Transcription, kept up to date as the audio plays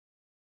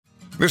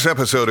This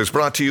episode is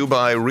brought to you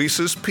by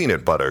Reese's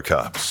Peanut Butter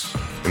Cups.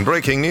 In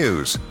breaking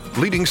news,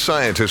 leading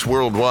scientists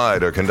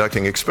worldwide are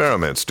conducting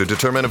experiments to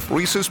determine if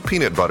Reese's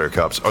Peanut Butter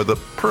Cups are the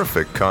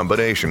perfect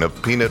combination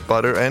of peanut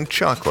butter and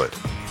chocolate.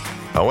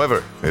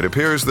 However, it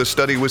appears the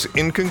study was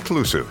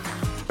inconclusive,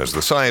 as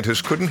the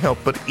scientists couldn't help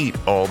but eat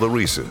all the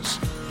Reese's.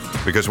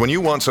 Because when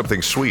you want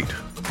something sweet,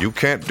 you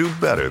can't do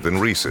better than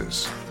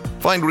Reese's.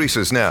 Find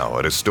Reese's now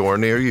at a store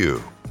near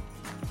you.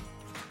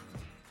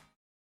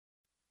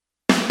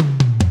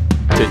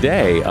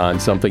 Today on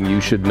Something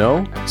You Should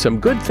Know, some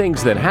good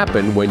things that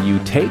happen when you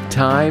take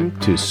time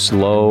to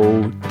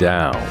slow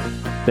down.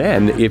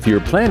 Then, if you're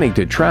planning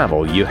to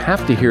travel, you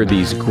have to hear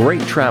these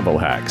great travel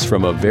hacks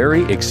from a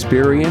very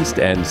experienced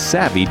and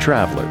savvy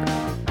traveler.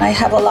 I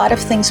have a lot of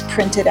things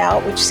printed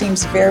out, which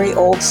seems very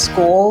old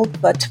school,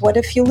 but what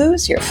if you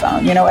lose your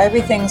phone? You know,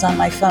 everything's on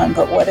my phone,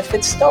 but what if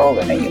it's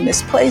stolen or you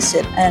misplace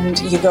it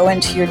and you go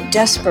into your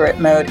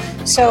desperate mode?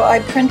 So I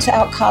print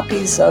out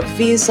copies of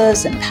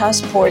visas and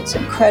passports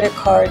and credit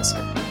cards.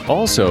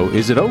 Also,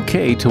 is it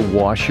okay to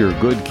wash your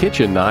good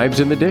kitchen knives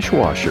in the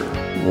dishwasher?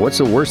 What's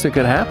the worst that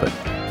could happen?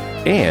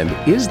 And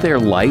is there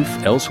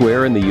life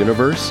elsewhere in the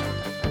universe?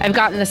 I've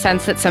gotten the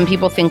sense that some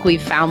people think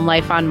we've found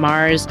life on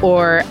Mars,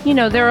 or,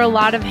 there are a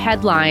lot of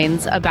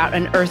headlines about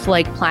an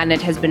Earth-like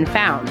planet has been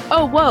found.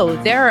 Oh, whoa,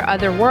 there are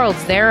other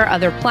worlds, there are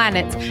other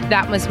planets.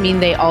 That must mean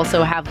they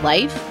also have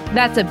life?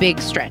 That's a big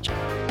stretch.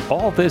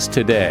 All this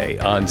today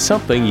on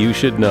Something You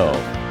Should Know.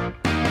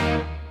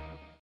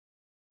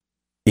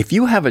 If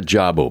you have a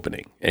job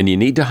opening and you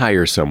need to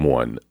hire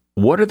someone,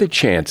 what are the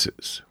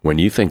chances, when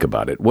you think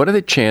about it, what are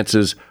the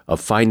chances of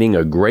finding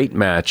a great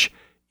match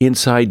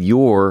inside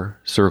your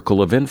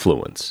circle of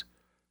influence?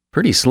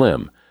 Pretty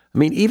slim. I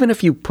mean, even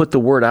if you put the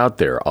word out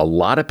there, a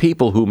lot of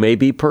people who may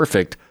be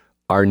perfect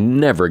are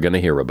never going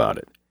to hear about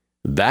it.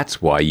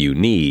 That's why you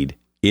need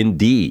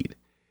Indeed.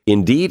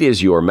 Indeed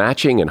is your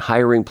matching and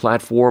hiring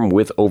platform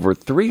with over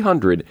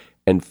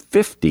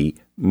 350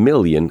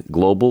 million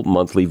global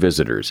monthly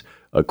visitors,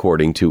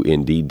 according to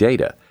Indeed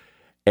data,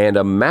 and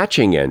a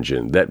matching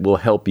engine that will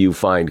help you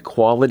find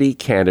quality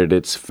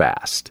candidates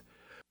fast.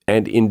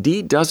 And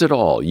Indeed does it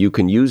all. You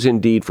can use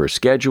Indeed for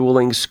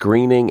scheduling,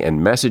 screening, and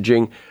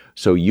messaging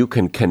so you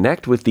can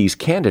connect with these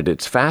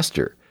candidates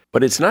faster.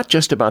 But it's not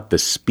just about the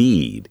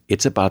speed,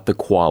 it's about the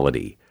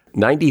quality.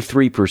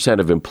 93%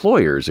 of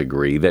employers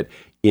agree that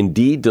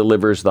Indeed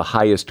delivers the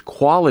highest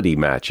quality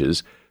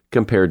matches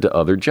compared to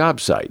other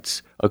job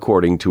sites,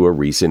 according to a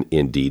recent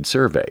Indeed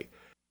survey.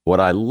 What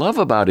I love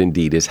about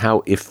Indeed is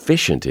how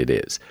efficient it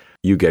is.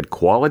 You get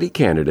quality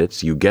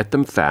candidates, you get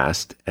them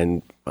fast,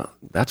 and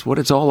that's what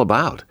it's all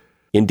about.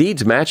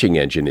 Indeed's matching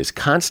engine is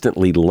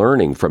constantly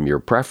learning from your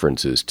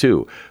preferences,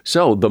 too.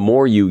 So the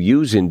more you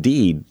use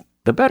Indeed,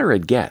 the better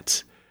it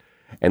gets.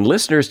 And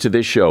listeners to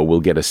this show will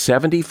get a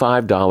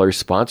 $75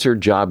 sponsored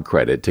job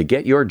credit to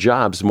get your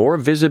jobs more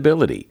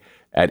visibility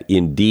at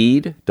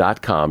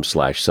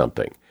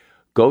Indeed.com/something.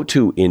 Go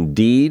to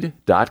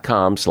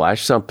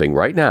Indeed.com/something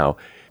right now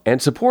and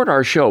support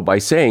our show by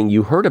saying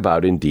you heard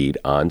about Indeed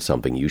on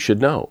Something You Should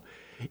Know.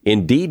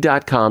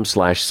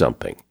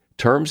 Indeed.com/something.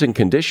 Terms and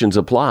conditions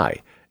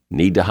apply.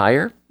 Need to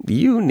hire?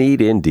 You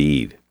need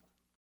Indeed.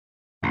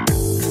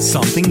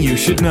 Something you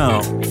should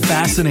know.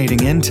 Fascinating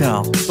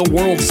intel, the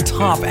world's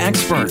top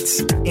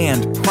experts,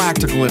 and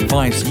practical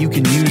advice you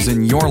can use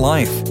in your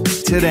life.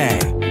 Today,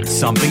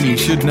 Something You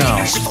Should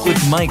Know with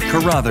Mike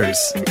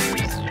Carruthers.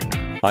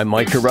 I'm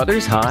Mike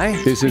Carruthers.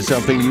 Hi, this is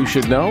Something You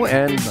Should Know,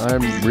 and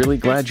I'm really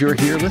glad you're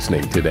here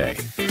listening today.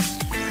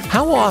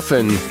 How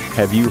often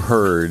have you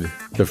heard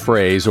the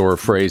phrase or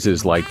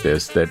phrases like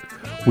this, that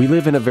we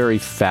live in a very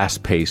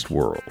fast-paced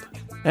world,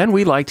 and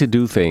we like to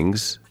do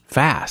things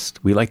fast.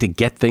 We like to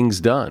get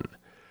things done.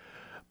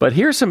 But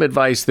here's some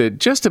advice that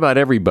just about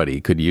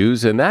everybody could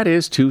use, and that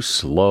is to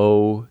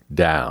slow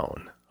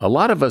down. A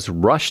lot of us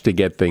rush to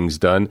get things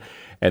done,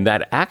 and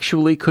that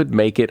actually could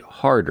make it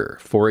harder.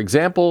 For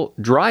example,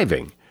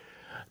 driving.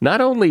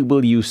 Not only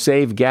will you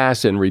save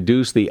gas and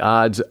reduce the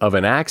odds of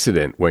an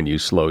accident when you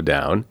slow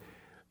down,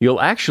 you'll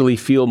actually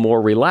feel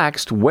more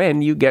relaxed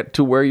when you get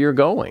to where you're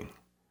going.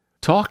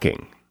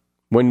 Talking.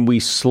 When we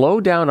slow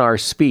down our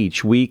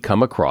speech, we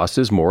come across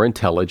as more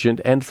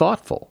intelligent and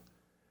thoughtful.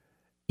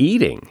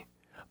 Eating.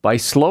 By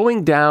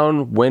slowing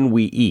down when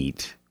we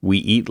eat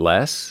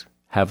less,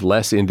 have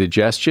less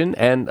indigestion,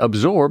 and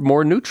absorb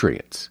more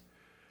nutrients.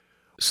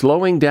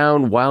 Slowing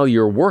down while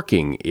you're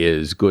working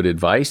is good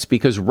advice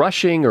because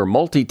rushing or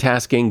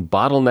multitasking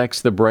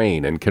bottlenecks the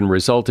brain and can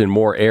result in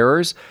more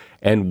errors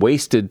and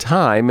wasted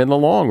time in the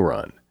long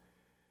run.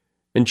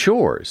 And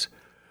chores.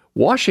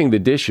 Washing the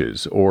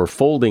dishes or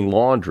folding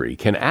laundry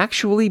can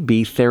actually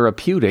be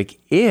therapeutic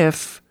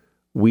if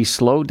we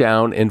slow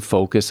down and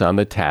focus on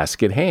the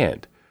task at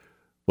hand.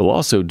 We'll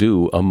also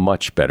do a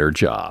much better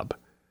job.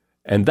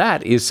 And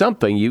that is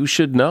something you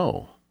should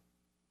know.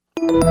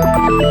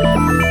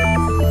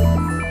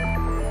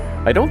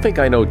 I don't think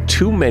I know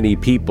too many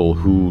people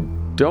who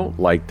don't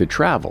like to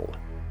travel.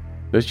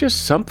 There's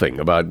just something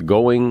about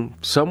going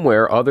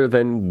somewhere other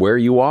than where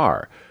you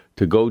are.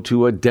 to go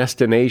to a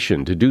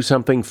destination, to do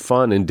something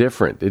fun and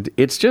different.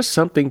 It's just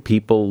something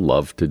people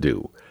love to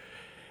do.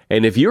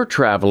 And if you're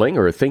traveling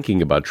or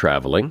thinking about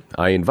traveling,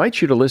 I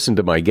invite you to listen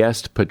to my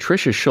guest,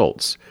 Patricia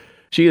Schultz.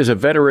 She is a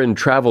veteran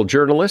travel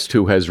journalist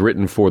who has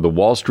written for the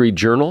Wall Street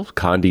Journal,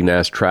 Condé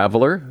Nast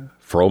Traveler,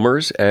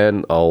 Frommer's,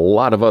 and a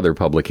lot of other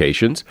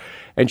publications.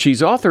 And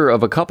she's author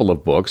of a couple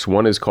of books.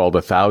 One is called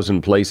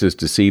 1,000 Places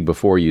to See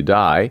Before You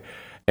Die,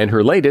 and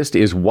her latest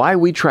is Why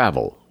We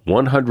Travel,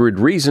 100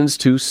 Reasons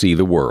to See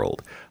the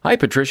World. Hi,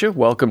 Patricia.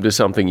 Welcome to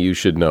Something You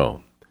Should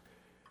Know.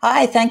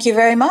 Hi, thank you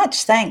very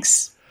much.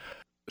 Thanks.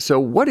 So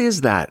what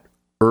is that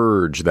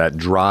urge, that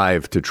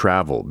drive to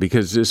travel?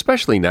 Because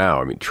especially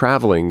now,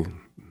 traveling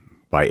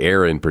by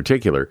air in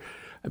particular,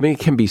 it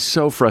can be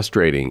so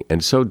frustrating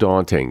and so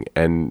daunting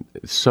and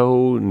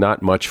so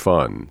not much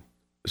fun.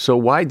 So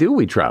why do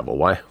we travel?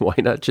 Why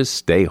not just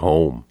stay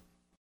home?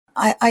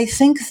 I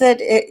think that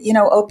it,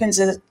 opens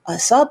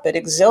us up. It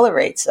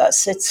exhilarates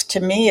us. To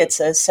me,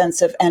 it's a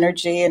sense of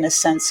energy and a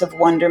sense of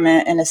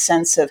wonderment and a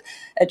sense of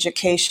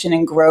education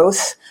and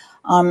growth.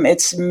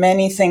 It's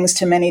many things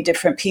to many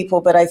different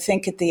people, but I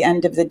think at the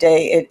end of the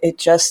day, it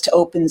just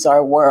opens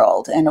our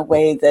world in a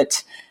way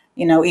that,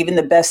 even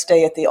the best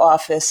day at the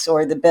office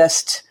or the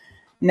best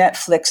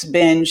Netflix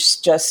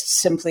binge just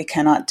simply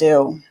cannot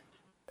do.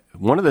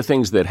 One of the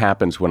things that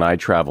happens when I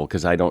travel,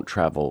 because I don't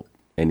travel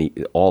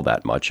all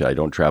that much, I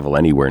don't travel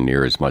anywhere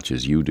near as much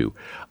as you do,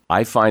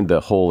 I find the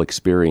whole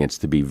experience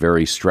to be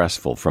very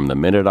stressful from the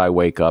minute I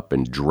wake up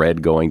and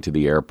dread going to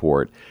the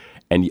airport.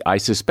 And I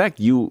suspect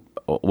do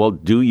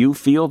you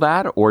feel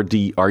that, or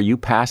are you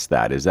past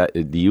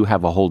that? Do you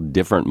have a whole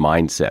different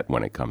mindset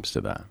when it comes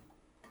to that?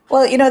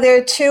 Well, there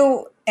are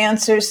two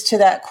answers to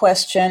that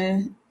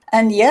question.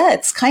 And yeah,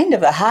 it's kind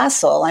of a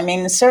hassle.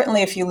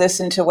 Certainly if you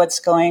listen to what's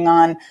going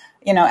on,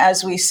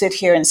 as we sit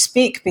here and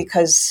speak,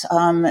 because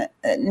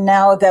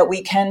now that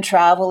we can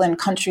travel and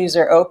countries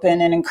are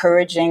open and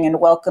encouraging and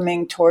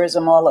welcoming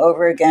tourism all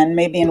over again,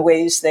 maybe in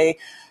ways they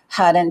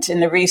hadn't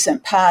in the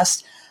recent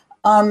past,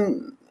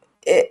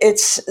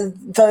 it's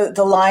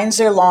the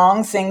lines are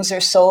long, things are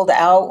sold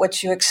out.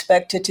 What you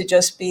expected to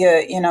just be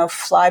a,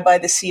 fly by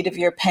the seat of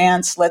your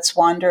pants, let's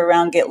wander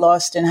around, get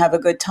lost and have a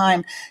good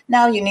time.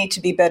 Now you need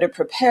to be better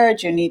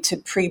prepared. You need to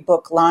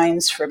pre-book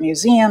lines for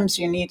museums.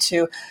 You need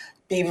to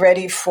be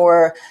ready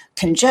for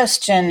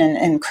congestion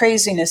and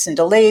craziness and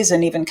delays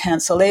and even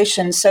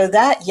cancellation. So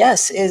that,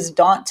 yes, is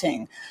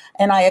daunting.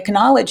 And I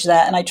acknowledge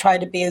that, and I try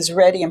to be as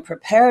ready and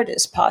prepared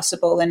as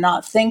possible and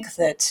not think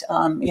that,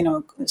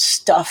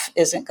 stuff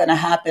isn't going to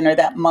happen or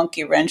that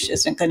monkey wrench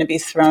isn't going to be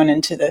thrown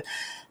into the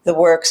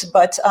works.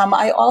 But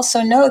I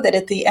also know that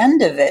at the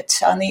end of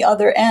it, on the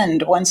other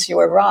end, once you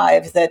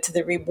arrive, that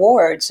the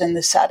rewards and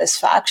the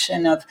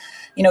satisfaction of,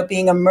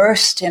 being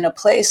immersed in a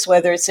place,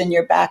 whether it's in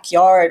your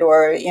backyard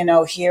or,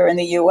 here in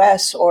the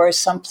U.S. or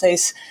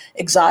someplace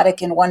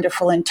exotic and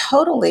wonderful and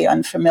totally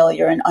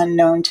unfamiliar and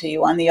unknown to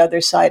you on the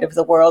other side of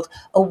the world,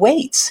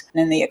 awaits.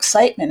 And the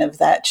excitement of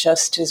that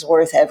just is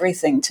worth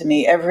everything to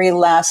me. Every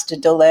last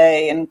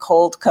delay and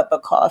cold cup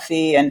of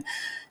coffee and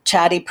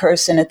chatty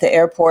person at the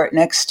airport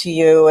next to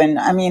you. And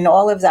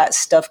all of that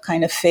stuff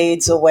kind of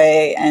fades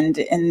away. And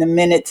in the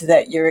minute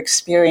that you're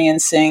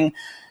experiencing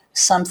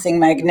something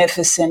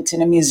magnificent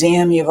in a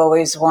museum you've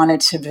always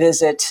wanted to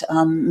visit,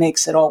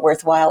 makes it all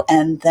worthwhile,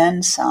 and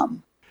then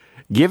some.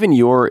 Given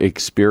your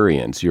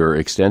experience, your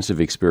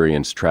extensive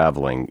experience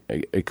traveling,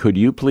 could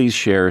you please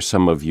share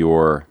some of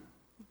your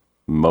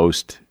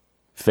most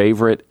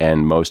favorite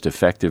and most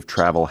effective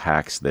travel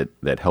hacks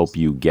that help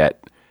you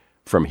get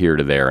from here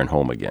to there and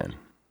home again?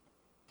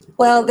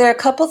 Well, there are a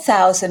couple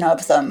thousand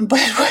of them, but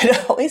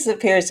what always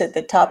appears at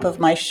the top of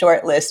my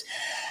short list,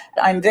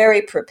 I'm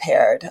very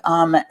prepared.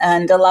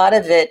 And a lot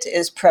of it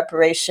is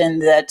preparation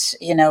that,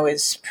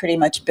 is pretty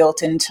much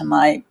built into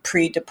my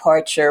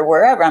pre-departure,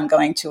 wherever I'm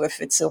going to,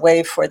 if it's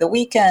away for the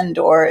weekend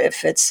or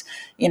if it's,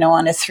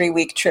 on a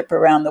 3-week trip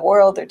around the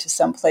world or to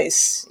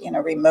someplace,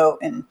 remote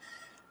and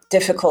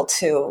difficult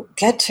to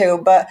get to,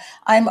 but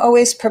I'm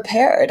always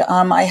prepared.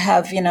 I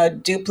have,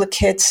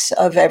 duplicates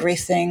of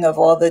everything, of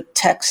all the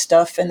tech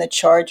stuff and the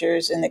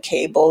chargers and the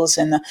cables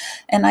and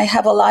I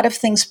have a lot of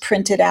things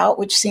printed out,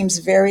 which seems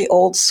very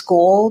old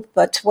school.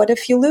 But what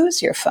if you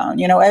lose your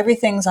phone?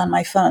 Everything's on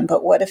my phone,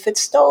 but what if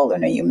it's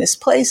stolen or you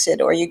misplace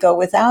it or you go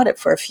without it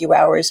for a few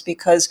hours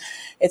because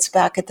it's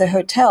back at the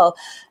hotel?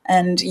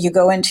 And you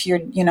go into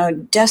your,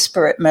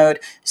 desperate mode.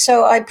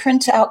 So I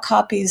print out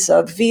copies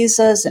of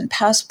visas and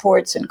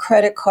passports and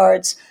credit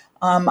cards.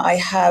 I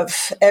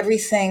have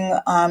everything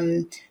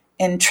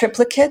in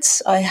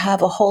triplicates. I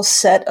have a whole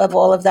set of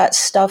all of that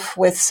stuff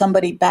with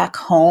somebody back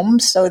home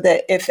so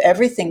that if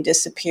everything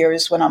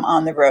disappears when I'm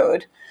on the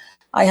road,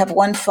 I have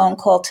one phone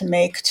call to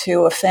make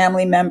to a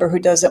family member who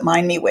doesn't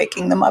mind me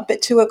waking them up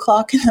at 2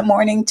 o'clock in the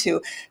morning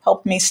to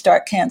help me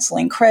start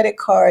canceling credit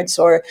cards,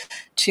 or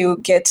to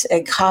get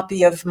a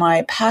copy of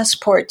my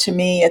passport to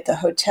me at the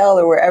hotel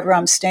or wherever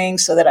I'm staying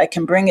so that I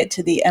can bring it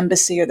to the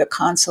embassy or the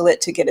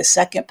consulate to get a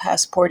second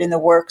passport in the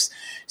works.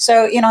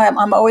 So,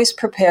 I'm always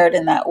prepared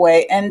in that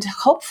way. And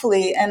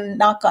hopefully, and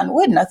knock on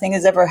wood, nothing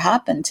has ever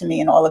happened to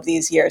me in all of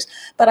these years.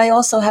 But I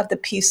also have the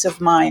peace of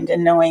mind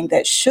in knowing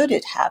that should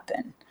it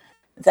happen,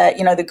 that,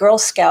 the Girl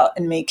Scout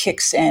in me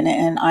kicks in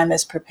and I'm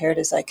as prepared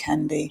as I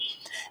can be.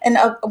 And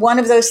one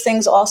of those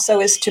things also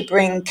is to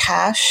bring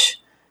cash.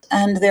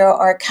 And there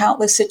are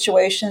countless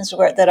situations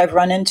that I've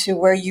run into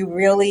where you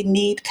really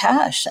need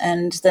cash.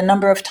 And the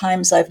number of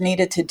times I've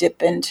needed to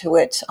dip into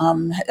it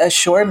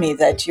assure me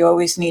that you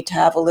always need to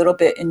have a little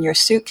bit in your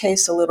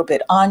suitcase, a little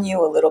bit on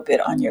you, a little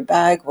bit on your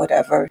bag,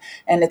 whatever.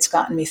 And it's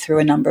gotten me through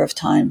a number of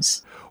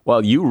times.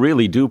 Well, you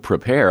really do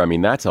prepare. I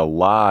mean, that's a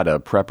lot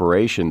of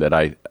preparation that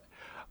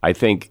I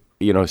think,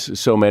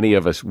 so many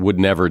of us would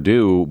never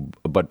do,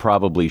 but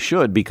probably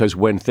should, because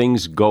when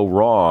things go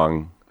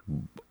wrong,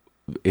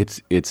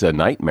 it's a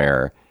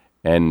nightmare.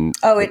 And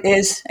it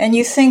is. And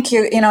you think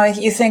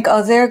you think,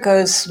 oh, there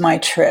goes my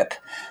trip.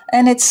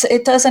 And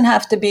it doesn't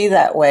have to be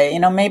that way.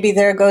 Maybe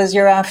there goes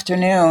your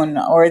afternoon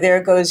or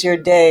there goes your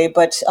day,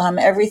 but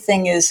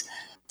everything is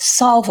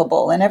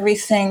solvable, and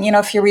everything,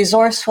 if you're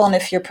resourceful and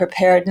if you're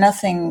prepared,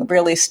 nothing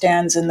really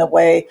stands in the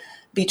way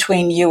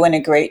between you and a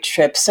great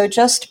trip. So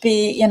just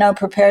be,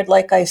 prepared,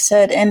 like I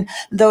said, and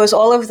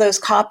all of those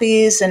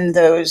copies and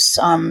those,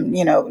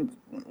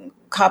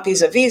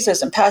 copies of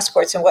visas and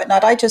passports and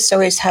whatnot, I just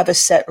always have a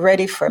set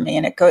ready for me,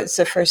 and it's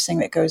the first thing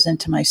that goes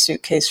into my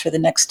suitcase for the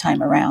next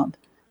time around.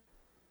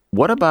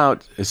 What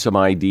about some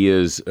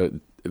ideas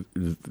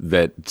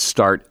that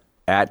start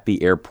at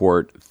the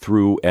airport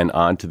through and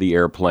onto the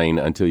airplane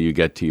until you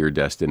get to your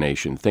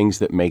destination? Things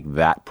that make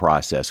that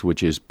process,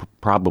 which is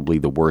probably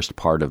the worst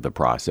part of the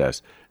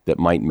process, that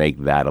might make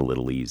that a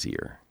little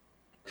easier.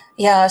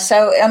 Yeah,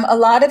 so a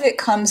lot of it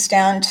comes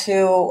down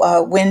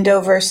to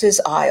window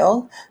versus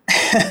aisle.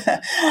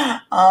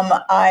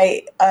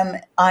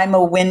 I'm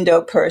a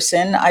window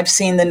person. I've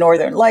seen the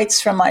northern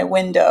lights from my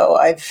window.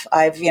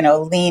 I've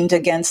leaned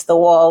against the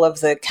wall of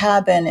the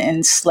cabin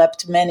and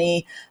slept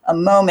many a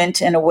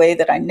moment in a way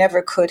that I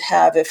never could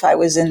have if I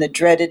was in the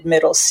dreaded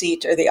middle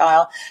seat or the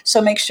aisle.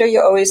 So make sure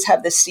you always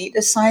have the seat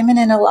assignment.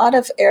 And a lot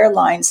of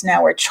airlines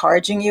now are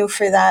charging you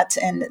for that,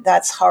 and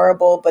that's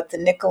horrible. But the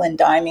nickel and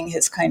diming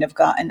has kind of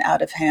gotten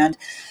out of hand.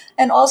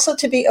 And also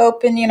to be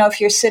open, if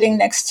you're sitting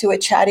next to a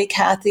chatty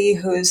Cathy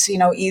who's,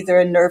 either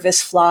a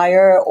nervous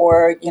flyer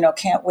or,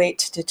 can't wait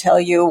to tell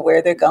you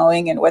where they're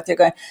going and what they're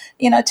going,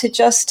 to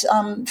just,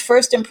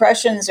 first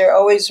impressions are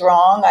always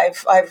wrong.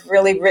 I've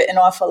really written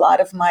off a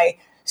lot of my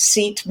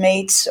seat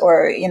mates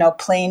or,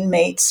 plane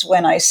mates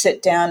when I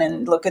sit down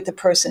and look at the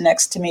person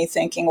next to me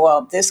thinking,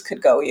 well, this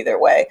could go either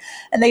way.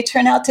 And they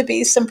turn out to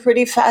be some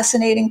pretty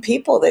fascinating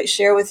people that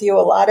share with you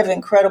a lot of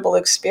incredible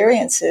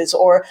experiences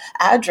or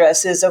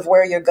addresses of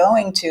where you're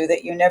going to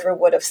that you never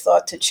would have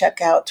thought to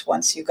check out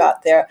once you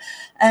got there.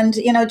 And,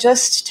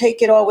 just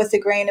take it all with a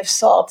grain of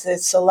salt.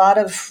 It's a lot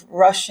of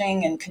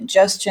rushing and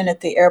congestion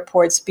at the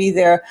airports. Be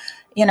there.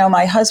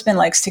 My husband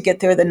likes to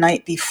get there the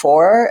night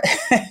before,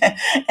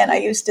 and I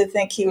used to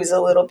think he was a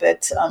little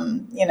bit,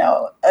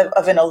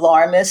 of an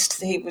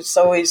alarmist. He was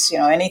always,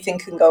 anything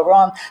can go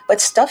wrong,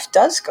 but stuff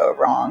does go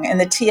wrong.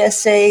 And the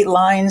TSA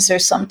lines are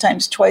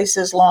sometimes twice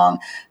as long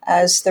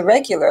as the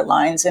regular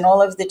lines, and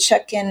all of the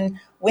check-in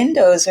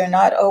windows are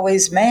not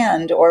always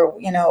manned or,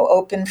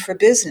 open for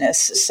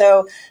business.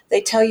 So they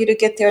tell you to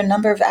get there a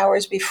number of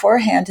hours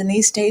beforehand, and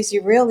these days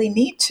you really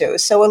need to.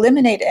 So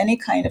eliminate any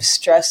kind of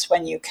stress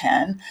when you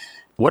can.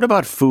 What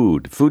about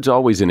food? Food's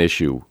always an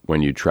issue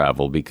when you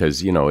travel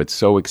because, it's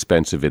so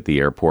expensive at the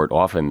airport,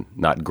 often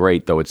not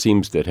great, though it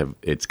seems that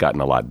it's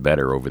gotten a lot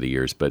better over the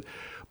years. But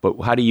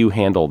how do you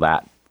handle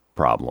that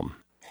problem?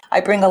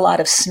 I bring a lot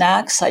of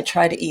snacks. I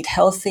try to eat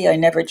healthy. I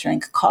never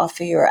drink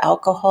coffee or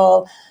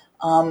alcohol.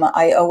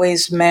 I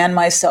always man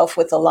myself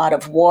with a lot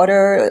of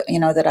water,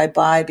 that I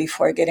buy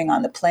before getting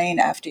on the plane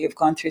after you've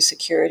gone through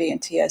security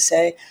and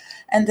TSA.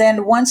 And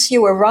then once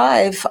you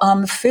arrive,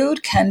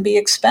 food can be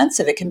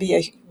expensive. It can be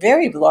a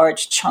very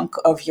large chunk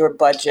of your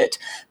budget.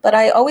 But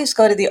I always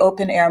go to the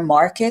open air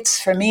markets.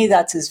 For me,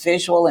 that's as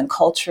visual and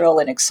cultural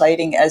and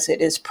exciting as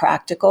it is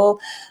practical.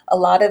 A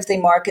lot of the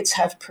markets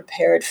have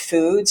prepared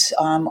foods,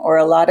 or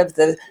a lot of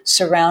the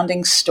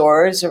surrounding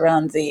stores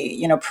around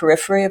the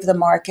periphery of the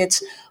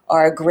markets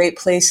are great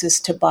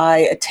places to buy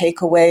a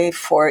takeaway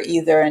for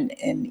either an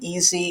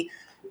easy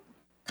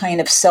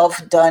kind of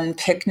self-done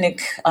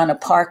picnic on a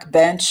park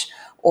bench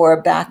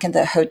or back in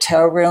the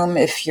hotel room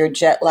if you're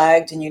jet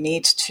lagged and you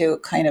need to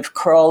kind of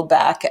curl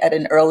back at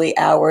an early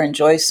hour,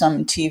 enjoy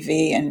some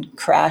TV and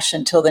crash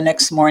until the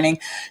next morning.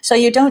 So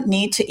you don't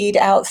need to eat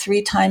out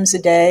 3 times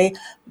a day.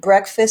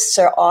 Breakfasts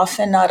are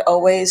often, not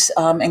always,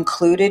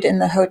 included in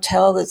the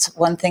hotel. That's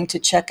one thing to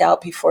check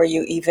out before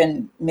you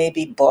even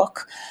maybe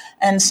book.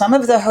 And some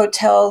of the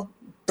hotel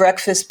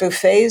breakfast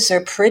buffets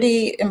are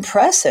pretty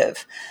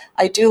impressive.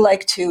 I do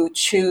like to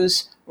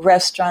choose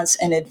restaurants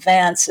in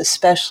advance,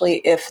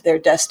 especially if they're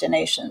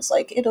destinations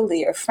like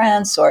Italy or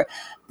France or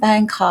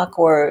Bangkok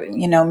or,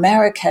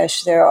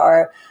 Marrakesh. There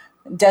are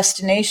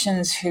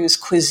destinations whose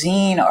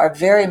cuisine are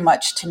very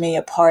much to me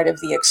a part of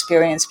the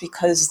experience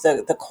because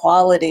the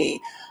quality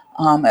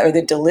or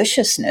the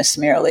deliciousness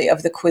merely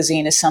of the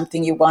cuisine is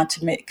something you want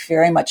to make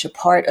very much a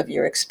part of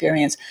your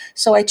experience.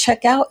 So I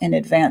check out in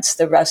advance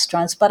the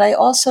restaurants, but I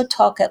also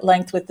talk at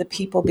length with the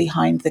people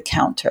behind the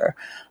counter,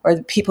 or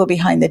the people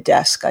behind the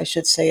desk, I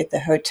should say, at the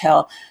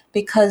hotel,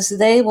 because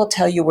they will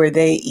tell you where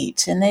they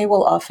eat, and they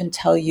will often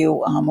tell you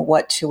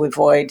what to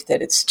avoid,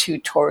 that it's too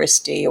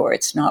touristy or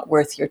it's not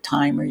worth your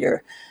time or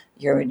your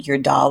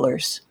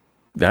dollars.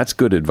 That's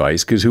good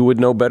advice, because who would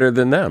know better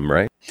than them,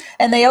 right?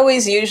 And they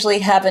always usually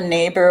have a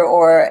neighbor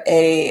or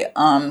a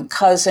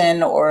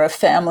cousin or a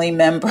family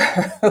member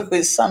who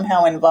is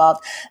somehow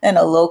involved in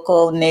a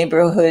local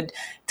neighborhood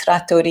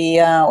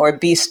trattoria or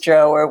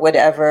bistro or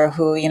whatever,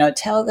 who,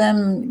 tell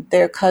them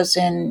their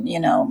cousin,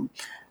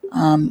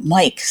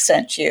 Mike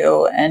sent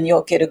you, and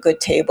you'll get a good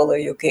table or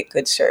you'll get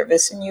good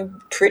service. And you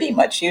pretty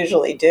much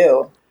usually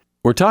do.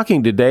 We're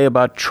talking today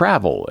about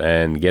travel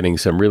and getting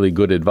some really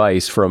good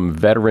advice from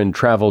veteran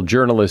travel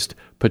journalist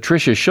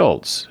Patricia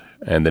Schultz.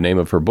 And the name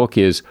of her book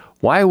is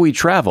Why We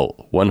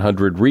Travel: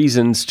 100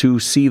 Reasons to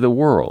See the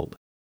World.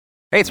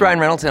 Hey, it's Ryan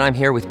Reynolds, and I'm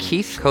here with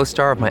Keith,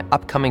 co-star of my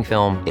upcoming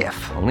film,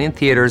 If, only in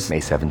theaters May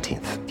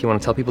 17th. Do you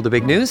want to tell people the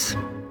big news?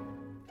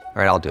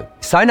 All right, I'll do it.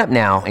 Sign up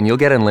now and you'll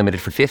get unlimited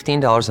for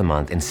 $15 a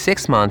month and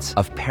 6 months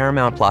of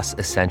Paramount Plus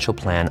Essential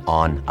Plan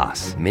on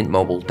us.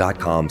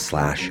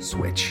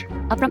 MintMobile.com/switch.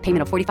 Upfront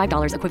payment of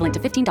 $45 equivalent to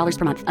 $15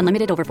 per month.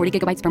 Unlimited over 40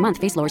 gigabytes per month.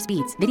 Face lower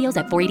speeds. Videos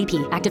at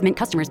 480p. Active Mint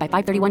customers by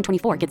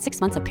 531.24 get 6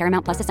 months of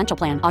Paramount Plus Essential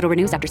Plan. Auto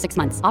renews after 6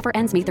 months. Offer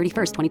ends May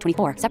 31st,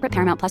 2024. Separate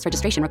Paramount Plus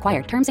registration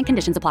required. Terms and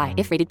conditions apply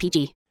if rated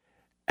PG.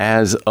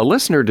 As a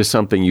listener to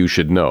Something You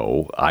Should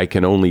Know, I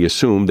can only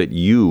assume that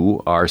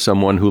you are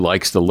someone who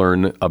likes to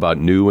learn about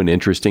new and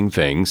interesting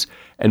things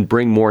and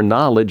bring more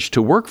knowledge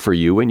to work for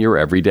you in your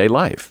everyday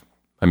life.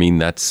 I mean,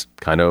 that's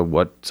kind of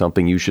what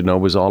Something You Should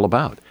Know is all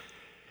about.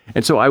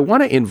 And so I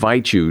want to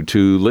invite you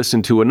to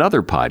listen to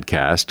another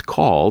podcast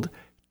called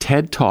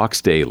TED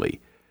Talks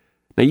Daily.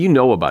 Now, you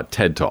know about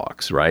TED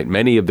Talks, right?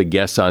 Many of the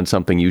guests on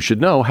Something You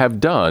Should Know have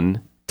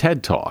done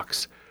TED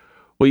Talks.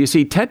 Well, you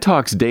see, TED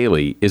Talks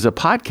Daily is a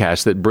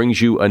podcast that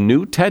brings you a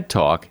new TED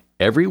Talk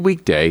every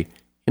weekday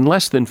in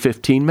less than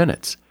 15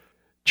 minutes.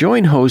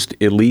 Join host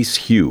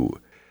Elise Hu.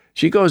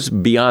 She goes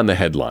beyond the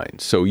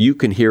headlines so you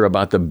can hear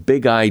about the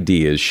big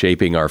ideas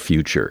shaping our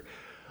future.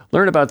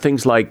 Learn about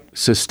things like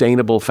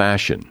sustainable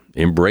fashion,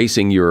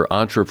 embracing your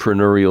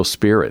entrepreneurial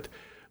spirit,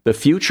 the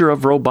future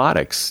of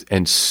robotics,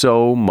 and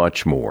so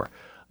much more.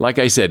 Like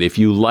I said, if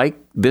you like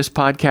this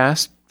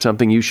podcast,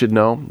 Something You Should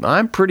Know,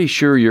 I'm pretty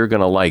sure you're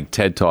going to like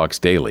TED Talks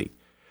Daily.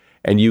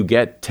 And you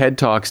get TED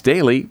Talks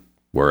Daily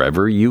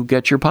wherever you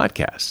get your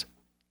podcasts.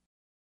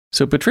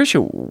 So, Patricia,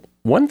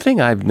 one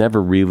thing I've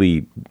never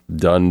really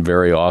done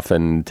very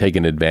often,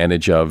 taken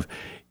advantage of,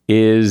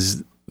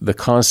 is the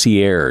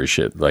concierge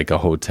at like a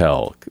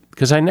hotel.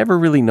 Because I never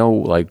really know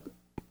what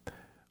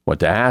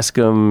to ask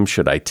them.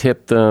 Should I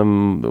tip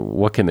them?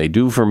 What can they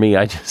do for me?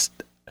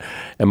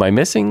 Am I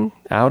missing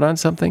out on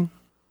something?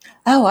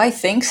 Oh, I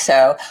think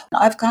so.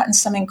 I've gotten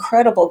some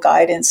incredible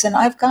guidance, and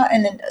I've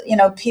gotten,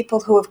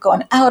 people who have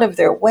gone out of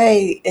their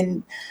way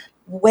in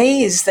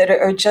ways that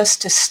are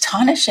just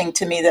astonishing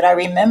to me that I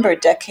remember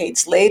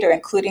decades later,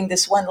 including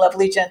this one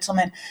lovely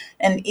gentleman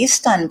in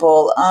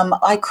Istanbul.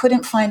 I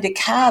couldn't find a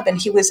cab, and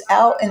he was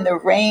out in the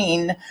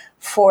rain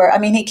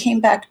he came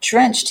back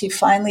drenched. He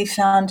finally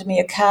found me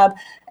a cab,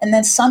 and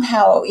then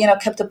somehow,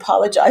 kept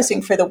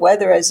apologizing for the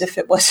weather as if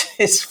it was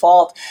his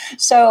fault.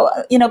 So,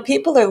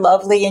 people are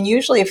lovely. And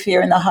usually if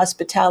you're in the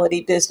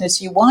hospitality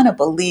business, you want to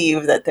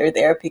believe that they're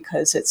there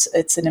because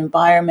it's an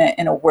environment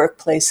in a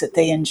workplace that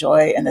they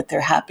enjoy and that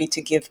they're happy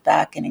to give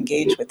back and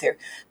engage with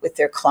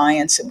their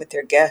clients and with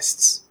their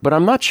guests. But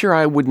I'm not sure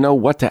I would know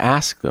what to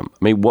ask them.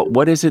 I mean,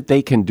 what is it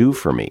they can do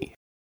for me?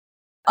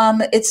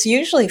 It's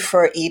usually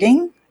for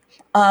eating.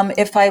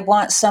 If I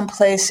want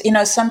someplace,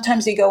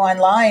 sometimes you go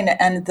online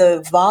and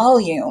the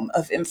volume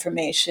of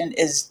information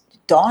is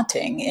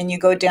daunting and you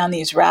go down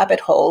these rabbit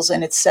holes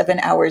and it's 7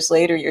 hours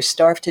later, you're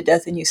starved to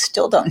death and you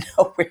still don't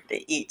know where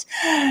to eat.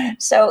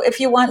 So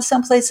if you want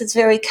someplace that's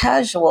very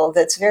casual,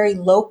 that's very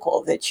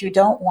local, that you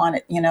don't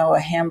want, a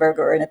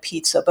hamburger and a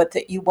pizza, but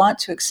that you want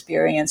to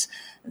experience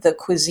the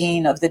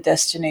cuisine of the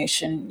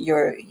destination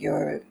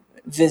you're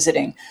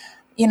visiting,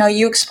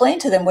 you explain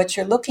to them what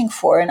you're looking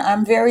for. And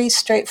I'm very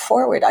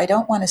straightforward. I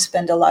don't want to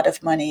spend a lot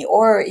of money,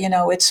 or,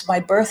 it's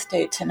my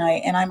birthday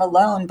tonight and I'm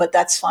alone, but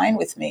that's fine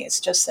with me. It's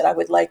just that I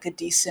would like a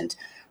decent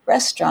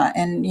restaurant.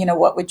 And,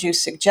 what would you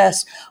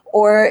suggest?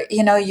 Or,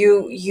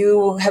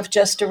 you have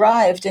just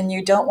arrived and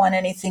you don't want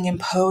anything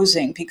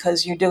imposing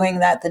because you're doing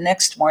that the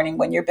next morning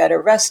when you're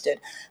better rested.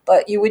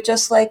 But you would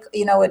just like,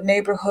 a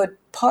neighborhood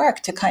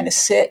park to kind of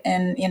sit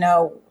and,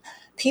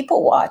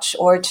 people watch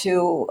or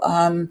to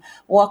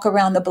walk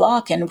around the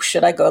block. And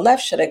should I go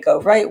left? Should I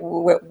go right?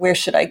 Where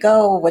should I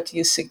go? What do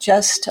you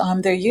suggest?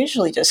 They're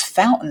usually just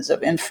fountains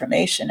of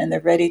information, and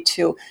they're ready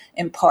to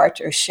impart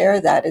or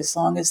share that as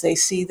long as they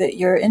see that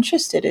you're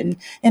interested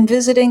in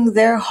visiting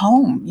their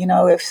home.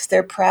 If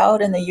they're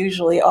proud, and they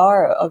usually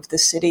are, of the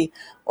city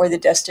or the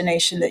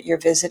destination that you're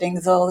visiting,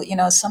 though,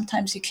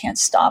 sometimes you can't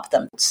stop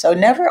them. So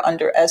never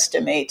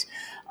underestimate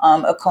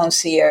a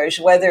concierge,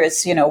 whether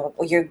it's,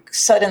 you're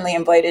suddenly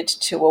invited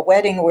to a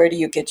wedding, where do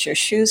you get your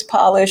shoes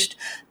polished,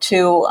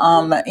 to,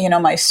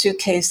 my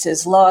suitcase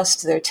is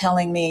lost, they're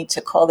telling me to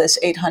call this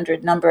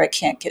 800 number, I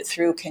can't get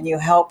through, can you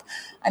help?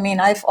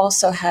 I've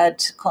also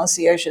had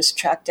concierges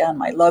track down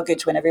my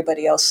luggage when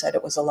everybody else said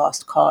it was a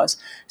lost cause.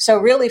 So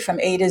really, from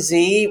A to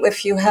Z,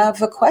 if you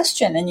have a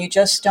question and you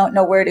just don't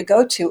know where to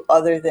go to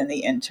other than the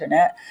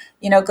internet,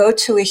 go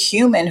to a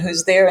human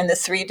who's there in the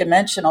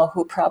three-dimensional,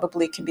 who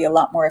probably can be a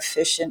lot more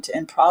efficient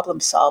in problem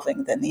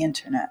solving than the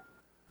internet.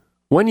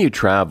 When you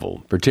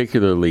travel,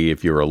 particularly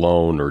if you're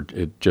alone or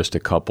just a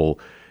couple,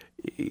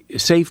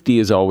 safety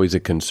is always a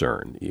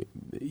concern.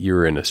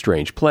 You're in a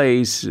strange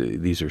place.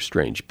 These are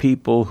strange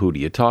people. Who do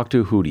you talk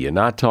to? Who do you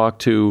not talk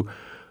to?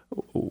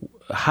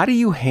 How do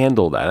you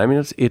handle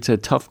that? It's a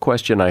tough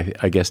question,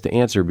 I guess, to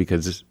answer,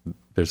 because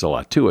there's a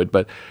lot to it.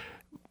 But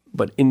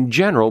in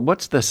general,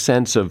 what's the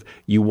sense of,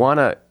 you want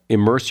to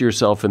immerse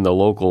yourself in the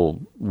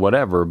local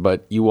whatever,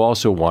 but you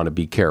also want to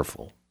be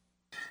careful?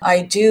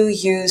 I do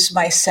use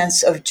my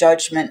sense of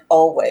judgment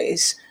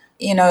always.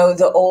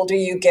 The older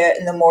you get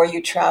and the more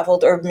you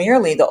traveled, or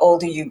merely the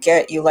older you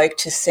get, you like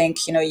to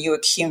think, you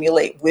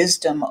accumulate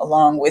wisdom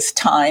along with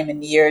time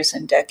and years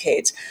and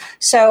decades.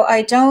 So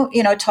I don't,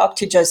 talk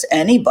to just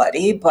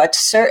anybody, but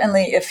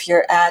certainly if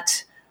you're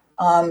at,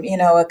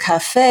 a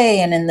cafe,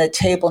 and in the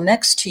table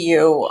next to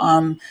you,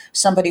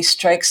 somebody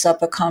strikes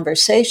up a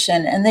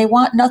conversation and they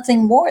want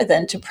nothing more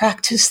than to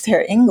practice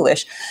their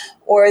English.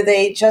 Or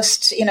they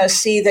just,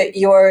 see that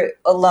you're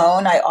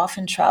alone. I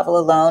often travel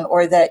alone.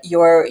 Or that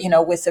you're,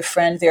 with a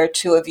friend. There are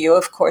two of you.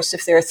 Of course,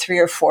 if there are 3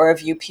 or 4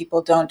 of you,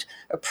 people don't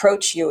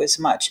approach you as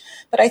much.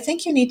 But I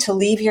think you need to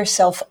leave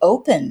yourself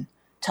open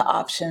to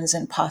options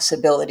and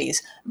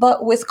possibilities,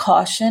 but with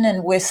caution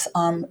and with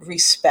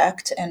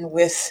respect and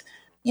with,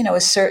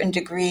 a certain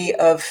degree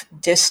of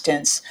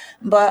distance.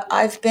 But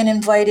I've been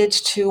invited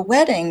to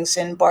weddings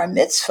and bar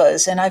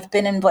mitzvahs, and I've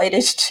been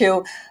invited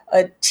to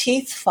a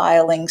teeth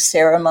filing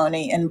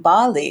ceremony in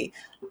Bali.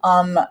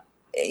 I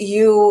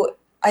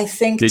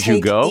think, did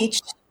you go?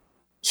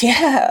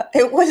 Yeah,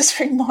 it was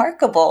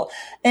remarkable.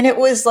 And it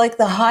was like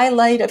the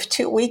highlight of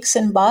 2 weeks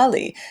in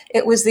Bali.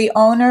 It was the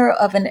owner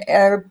of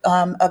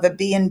of a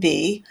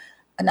B&B,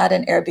 not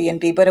an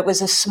Airbnb, but it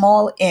was a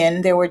small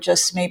inn. There were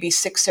just maybe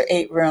 6 or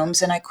 8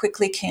 rooms. And I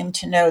quickly came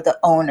to know the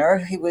owner.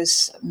 He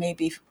was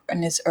maybe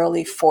in his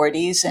early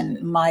 40s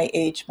and my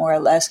age, more or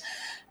less.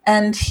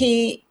 And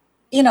he,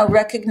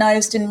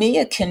 recognized in me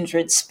a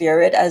kindred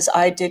spirit, as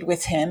I did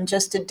with him,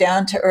 just a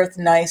down-to-earth,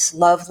 nice,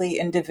 lovely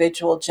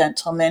individual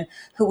gentleman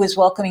who was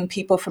welcoming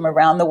people from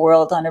around the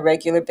world on a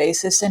regular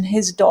basis. And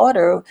his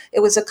daughter,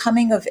 it was a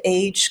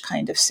coming-of-age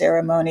kind of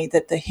ceremony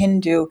that the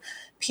Hindu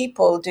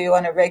people do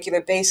on a regular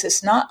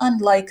basis, not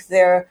unlike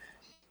their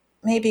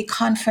maybe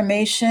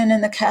confirmation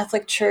in the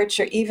Catholic Church,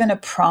 or even a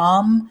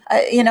prom.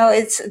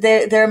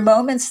 There are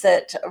moments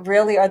that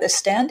really are the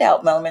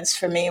standout moments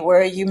for me,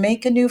 where you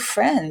make a new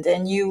friend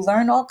and you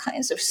learn all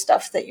kinds of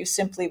stuff that you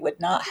simply would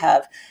not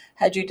have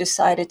had you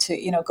decided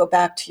to, go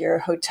back to your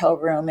hotel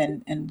room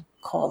and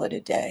call it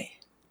a day.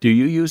 Do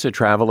you use a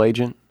travel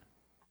agent?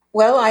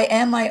 Well, I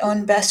am my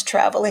own best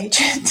travel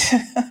agent,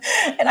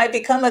 and I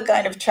become a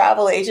kind of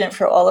travel agent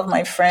for all of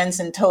my friends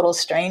and total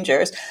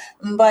strangers.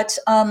 But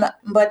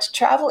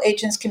travel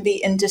agents can be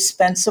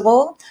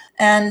indispensable.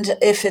 And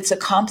if it's a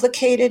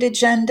complicated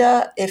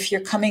agenda, if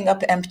you're coming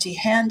up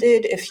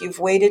empty-handed, if you've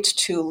waited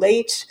too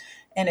late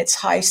and it's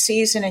high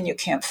season and you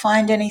can't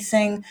find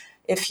anything,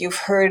 if you've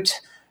heard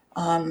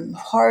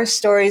horror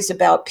stories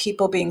about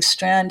people being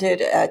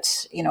stranded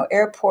at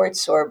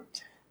airports or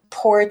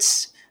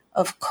ports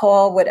of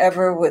call,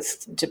 whatever,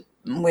 with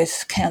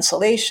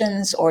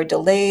cancellations or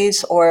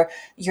delays, or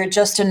you're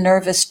just a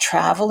nervous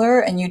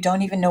traveler and you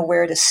don't even know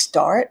where to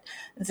start,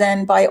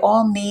 then by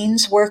all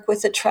means work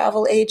with a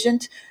travel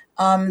agent.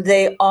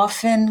 They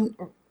often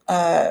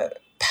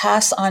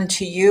pass on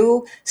to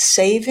you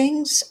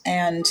savings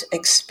and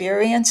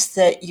experience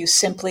that you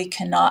simply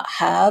cannot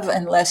have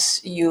unless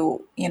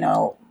you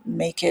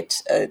make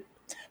it a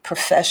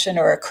profession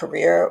or a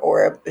career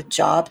or a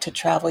job to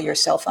travel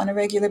yourself on a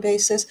regular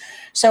basis.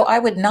 So I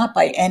would not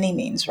by any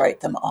means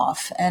write them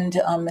off.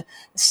 And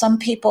some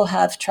people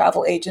have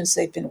travel agents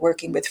they've been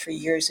working with for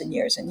years and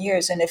years and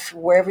years. And if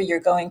wherever you're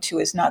going to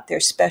is not their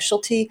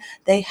specialty,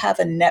 they have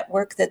a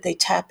network that they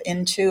tap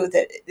into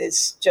that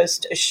is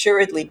just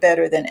assuredly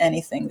better than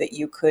anything that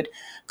you could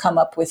come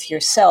up with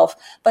yourself.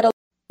 But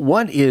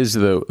what is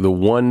the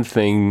one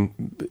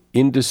thing,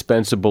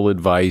 indispensable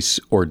advice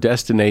or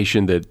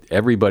destination that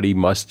everybody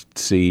must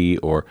see,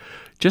 or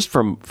Just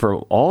from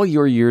all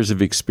your years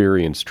of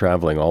experience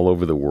traveling all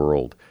over the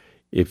world,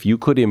 if you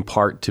could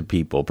impart to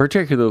people,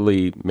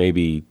 particularly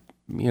maybe,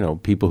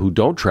 people who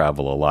don't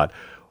travel a lot,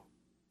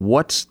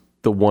 what's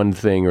the one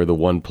thing or the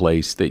one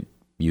place that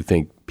you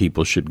think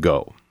people should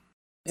go?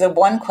 The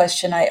one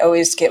question I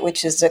always get,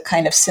 which is a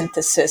kind of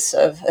synthesis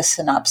of a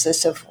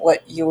synopsis of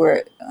what you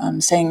were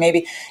saying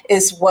maybe,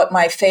 is what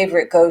my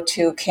favorite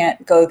go-to,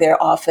 can't go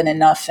there often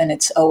enough, and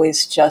it's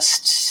always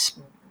just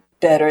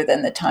better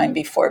than the time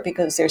before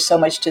because there's so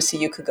much to see.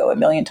 You could go a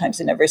million times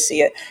and never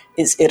see it,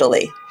 is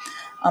Italy.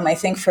 I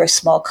think for a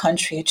small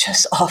country, it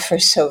just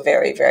offers so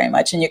very, very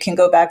much. And you can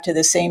go back to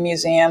the same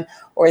museum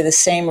or the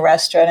same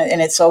restaurant,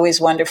 and it's always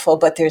wonderful,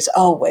 but there's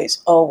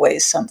always,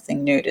 always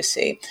something new to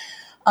see.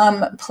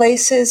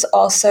 Places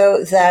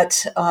also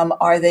that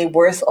are they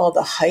worth all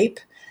the hype?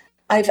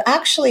 I've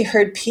actually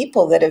heard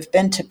people that have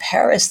been to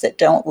Paris that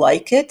don't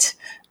like it,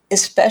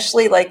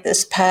 especially like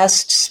this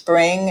past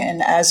spring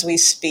and as we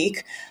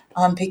speak.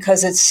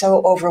 Because it's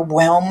so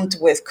overwhelmed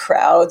with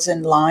crowds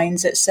and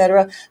lines,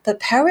 etc. But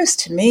Paris,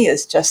 to me,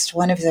 is just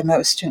one of the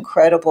most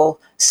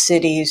incredible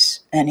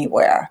cities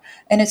anywhere.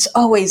 And it's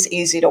always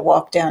easy to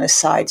walk down a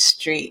side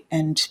street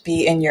and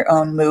be in your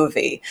own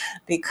movie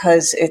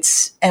because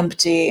it's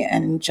empty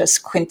and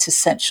just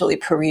quintessentially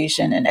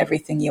Parisian and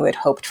everything you had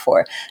hoped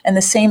for. And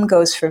the same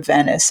goes for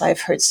Venice.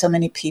 I've heard so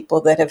many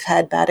people that have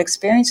had bad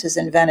experiences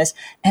in Venice,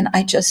 and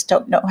I just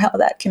don't know how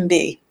that can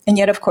be. And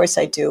yet, of course,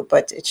 I do,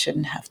 but it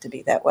shouldn't have to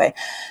be that way.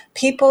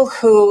 People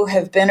who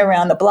have been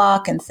around the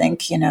block and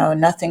think,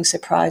 nothing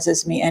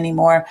surprises me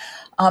anymore.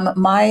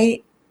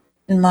 My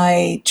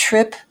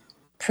trip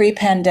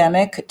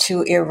pre-pandemic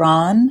to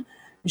Iran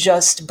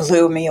just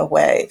blew me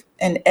away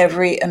in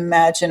every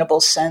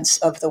imaginable sense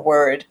of the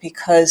word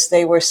because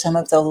they were some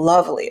of the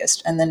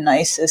loveliest and the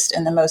nicest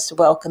and the most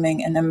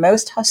welcoming and the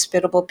most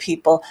hospitable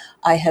people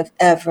I have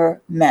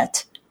ever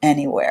met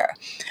anywhere.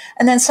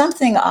 And then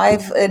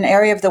an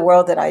area of the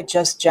world that I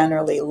just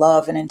generally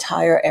love, an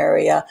entire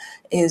area,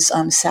 is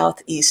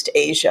Southeast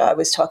Asia. I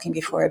was talking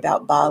before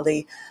about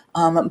Bali,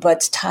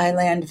 but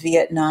Thailand,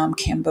 Vietnam,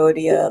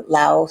 Cambodia,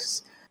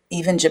 Laos,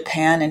 even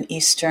Japan and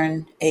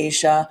Eastern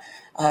Asia,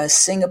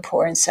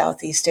 Singapore and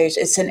Southeast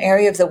Asia. It's an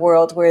area of the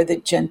world where the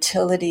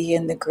gentility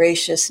and the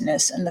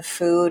graciousness and the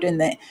food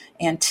and the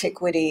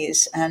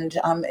antiquities, and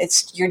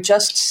you're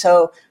just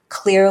so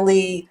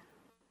clearly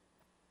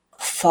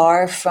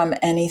far from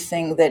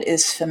anything that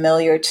is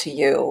familiar to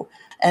you.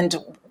 And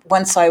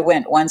once I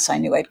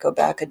knew I'd go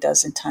back a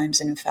dozen times,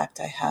 and in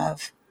fact I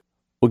have.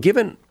 Well,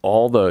 given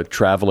all the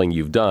traveling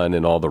you've done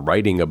and all the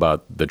writing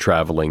about the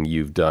traveling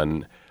you've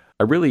done,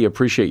 I really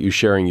appreciate you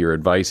sharing your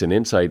advice and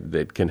insight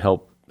that can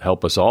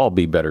help us all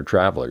be better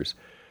travelers.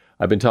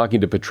 I've been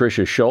talking to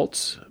Patricia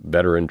Schultz,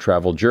 veteran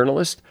travel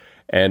journalist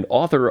and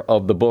author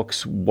of the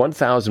books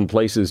 1,000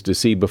 Places to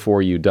See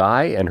Before You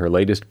Die and her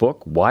latest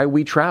book, Why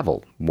We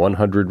Travel,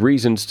 100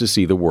 Reasons to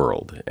See the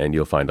World. And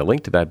you'll find a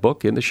link to that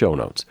book in the show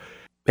notes.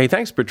 Hey,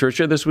 thanks,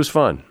 Patricia. This was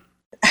fun.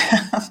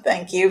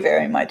 Thank you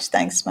very much.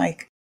 Thanks,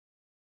 Mike.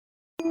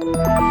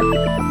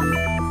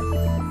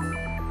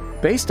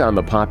 Based on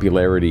the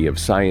popularity of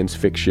science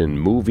fiction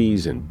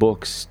movies and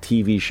books,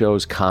 TV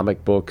shows,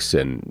 comic books,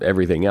 and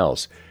everything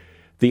else,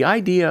 the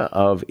idea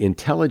of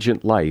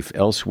intelligent life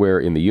elsewhere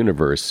in the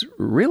universe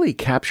really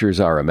captures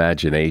our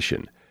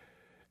imagination.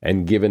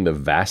 And given the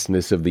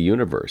vastness of the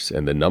universe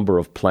and the number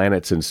of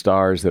planets and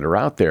stars that are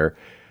out there,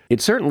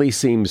 it certainly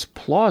seems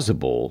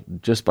plausible,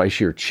 just by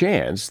sheer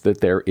chance, that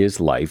there is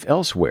life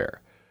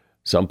elsewhere.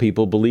 Some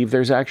people believe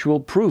there's actual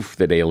proof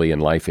that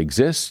alien life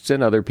exists,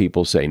 and other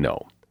people say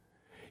no.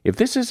 If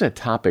this is a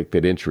topic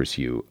that interests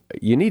you,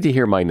 you need to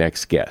hear my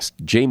next guest,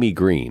 Jamie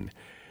Green.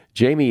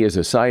 Jamie is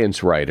a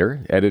science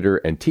writer, editor,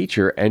 and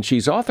teacher, and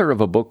she's author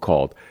of a book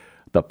called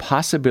The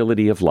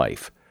Possibility of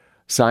Life: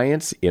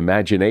 Science,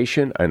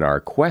 Imagination, and Our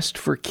Quest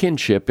for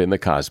Kinship in the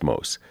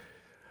Cosmos.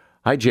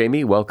 Hi,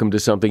 Jamie. Welcome to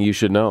Something You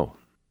Should Know.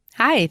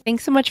 Hi.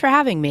 Thanks so much for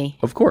having me.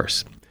 Of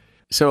course.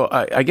 So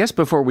I guess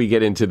before we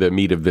get into the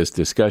meat of this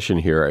discussion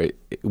here,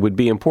 it would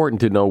be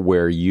important to know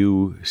where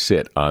you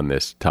sit on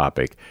this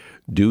topic.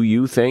 Do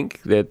you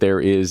think that there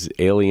is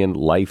alien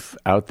life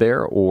out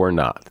there or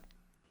not?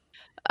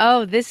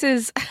 Oh, this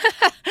is,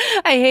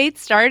 I hate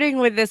starting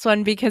with this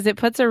one because it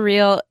puts a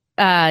real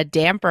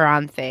damper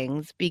on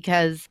things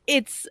because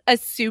it's a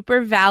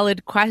super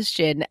valid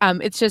question.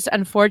 It's just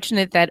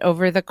unfortunate that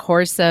over the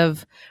course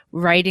of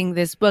writing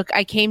this book,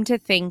 I came to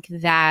think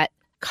that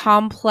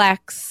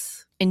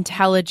complex,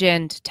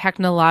 intelligent,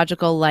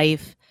 technological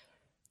life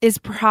is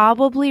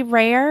probably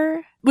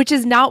rare, which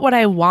is not what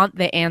I want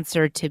the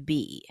answer to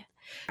be.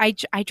 I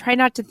try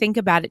not to think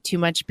about it too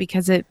much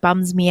because it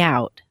bums me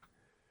out.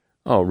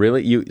 Oh,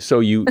 really? You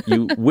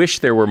wish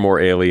there were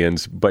more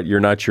aliens, but you're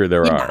not sure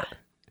there are.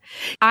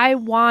 I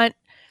want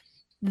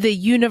the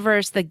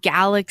universe, the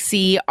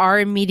galaxy, our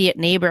immediate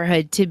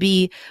neighborhood to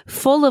be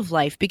full of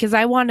life because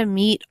I want to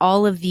meet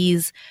all of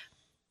these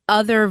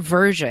other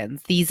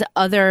versions, these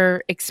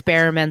other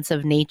experiments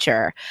of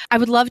nature. I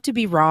would love to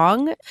be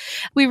wrong.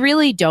 We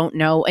really don't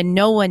know, and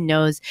no one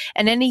knows.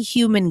 And any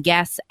human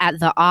guess at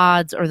the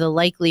odds or the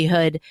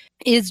likelihood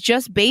is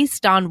just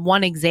based on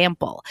one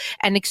example.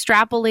 And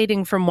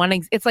extrapolating from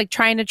it's like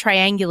trying to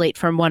triangulate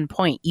from one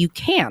point. You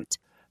can't.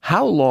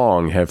 How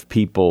long have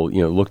people,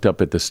 looked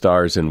up at the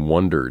stars and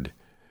wondered?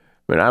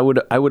 I mean,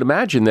 I would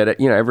imagine that,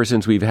 ever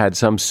since we've had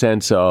some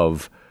sense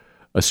of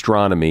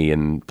astronomy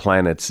and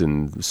planets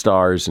and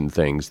stars and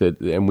things,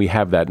 and we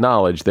have that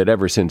knowledge, that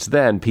ever since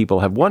then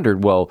people have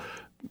wondered, well,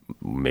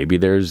 maybe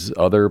there's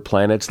other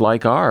planets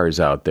like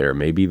ours out there.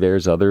 Maybe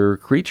there's other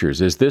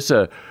creatures. Is this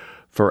a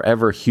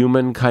forever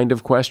human kind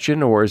of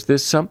question, or is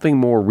this something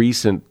more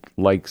recent,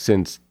 like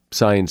since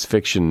science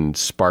fiction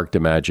sparked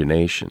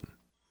imagination?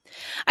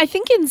 I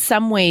think in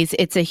some ways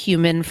it's a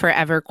human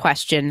forever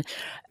question.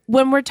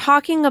 When we're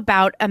talking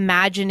about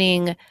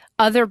imagining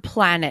other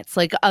planets,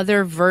 like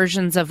other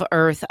versions of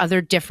Earth,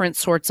 other different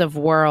sorts of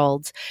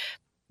worlds,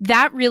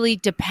 that really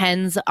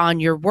depends on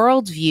your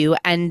worldview.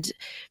 And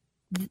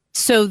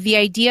so the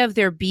idea of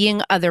there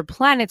being other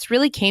planets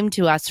really came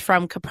to us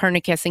from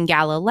Copernicus and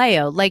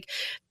Galileo. Like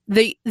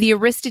the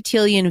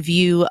Aristotelian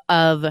view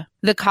of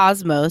the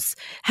cosmos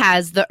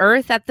has the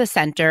Earth at the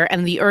center,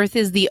 and the Earth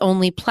is the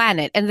only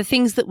planet. And the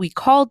things that we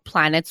called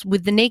planets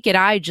with the naked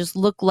eye just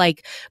look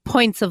like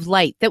points of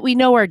light that we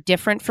know are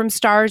different from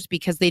stars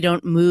because they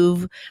don't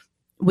move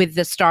with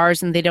the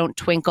stars and they don't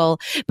twinkle.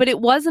 But it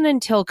wasn't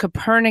until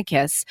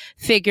Copernicus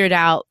figured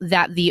out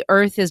that the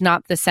Earth is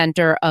not the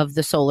center of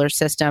the solar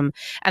system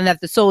and that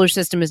the solar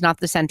system is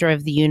not the center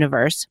of the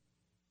universe.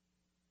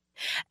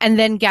 And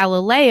then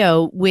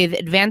Galileo, with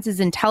advances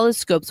in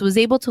telescopes, was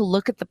able to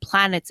look at the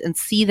planets and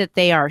see that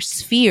they are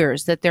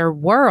spheres, that they're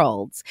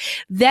worlds.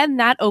 Then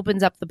that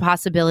opens up the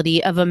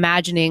possibility of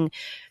imagining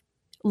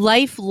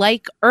life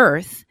like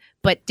Earth,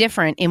 but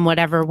different in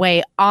whatever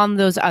way, on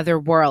those other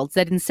worlds,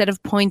 that instead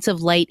of points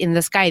of light in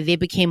the sky, they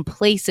became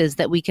places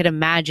that we could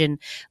imagine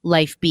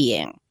life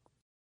being.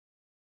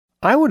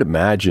 I would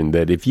imagine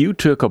that if you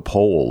took a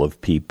poll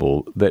of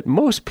people, that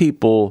most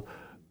people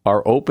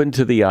are open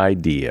to the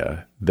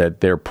idea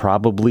that there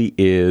probably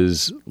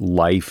is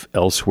life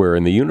elsewhere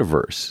in the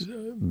universe.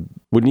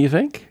 Wouldn't you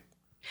think?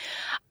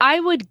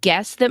 I would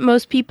guess that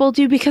most people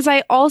do, because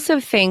I also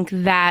think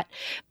that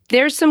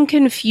there's some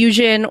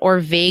confusion or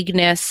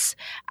vagueness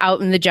out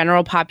in the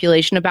general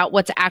population about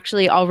what's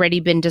actually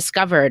already been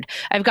discovered.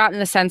 I've gotten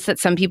the sense that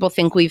some people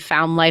think we've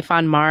found life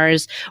on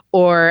Mars,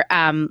 or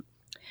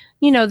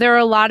there are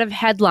a lot of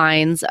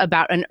headlines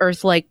about an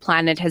Earth-like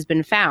planet has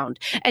been found.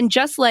 And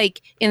just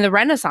like in the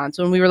Renaissance,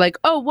 when we were like,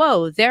 oh,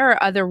 whoa, there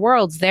are other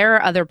worlds, there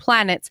are other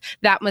planets,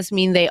 that must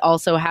mean they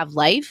also have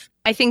life.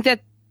 I think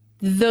that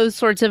those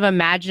sorts of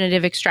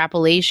imaginative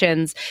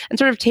extrapolations and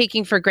sort of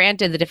taking for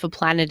granted that if a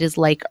planet is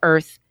like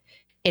Earth,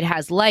 it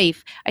has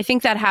life, I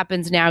think that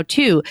happens now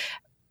too.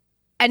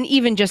 And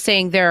even just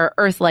saying there are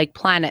Earth-like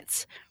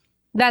planets,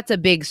 that's a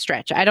big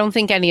stretch. I don't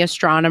think any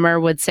astronomer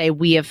would say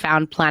we have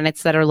found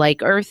planets that are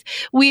like Earth.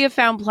 We have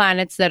found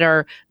planets that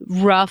are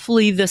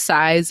roughly the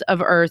size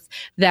of Earth,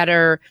 that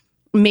are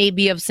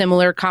maybe of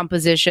similar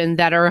composition,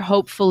 that are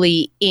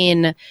hopefully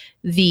in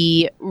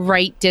the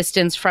right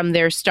distance from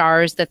their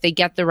stars, that they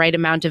get the right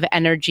amount of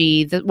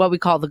energy, what we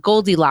call the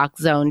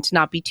Goldilocks zone, to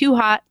not be too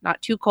hot, not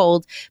too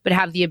cold, but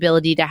have the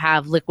ability to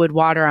have liquid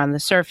water on the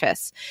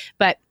surface.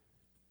 But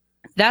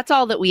that's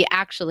all that we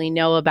actually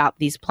know about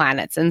these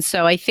planets. And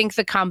so I think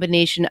the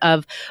combination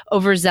of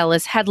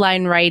overzealous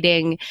headline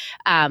writing,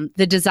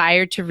 the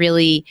desire to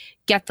really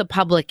get the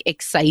public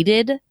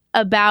excited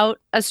about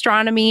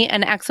astronomy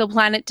and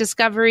exoplanet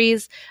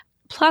discoveries,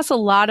 plus a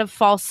lot of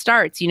false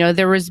starts.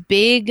 There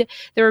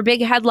were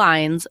big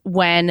headlines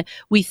when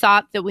we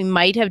thought that we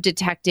might have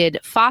detected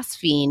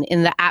phosphine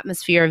in the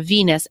atmosphere of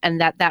Venus,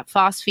 and that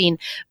phosphine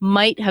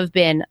might have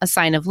been a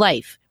sign of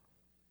life.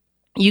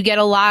 You get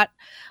a lot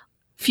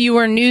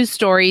fewer news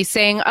stories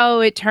saying, oh,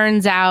 it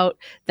turns out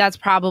that's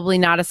probably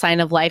not a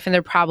sign of life and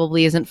there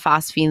probably isn't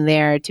phosphine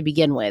there to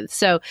begin with.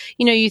 So,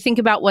 you think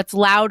about what's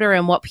louder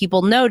and what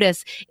people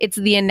notice, it's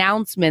the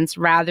announcements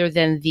rather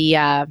than the,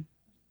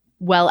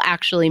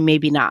 actually,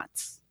 maybe not.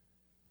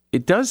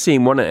 It does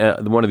seem one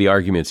of the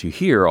arguments you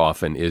hear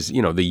often is,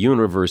 the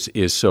universe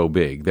is so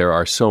big. There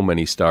are so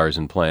many stars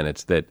and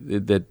planets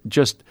that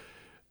just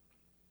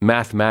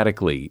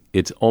mathematically,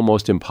 it's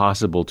almost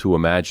impossible to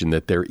imagine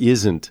that there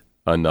isn't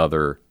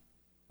another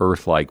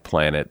Earth-like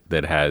planet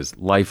that has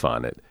life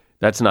on it.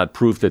 That's not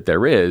proof that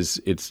there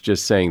is. It's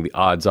just saying the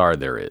odds are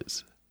there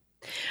is.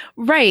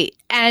 Right.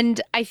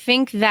 And I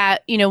think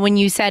that, when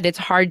you said it's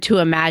hard to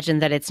imagine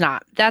that it's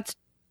not, that's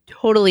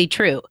totally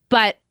true.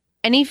 But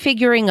any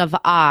figuring of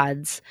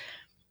odds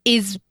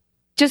is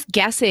just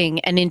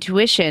guessing and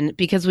intuition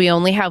because we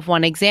only have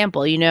one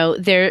example.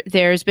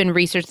 There's been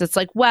research that's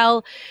like,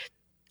 well,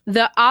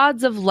 the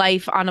odds of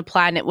life on a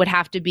planet would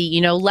have to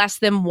be, less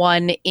than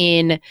 1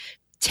 in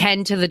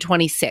 10 to the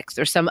 26th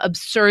or some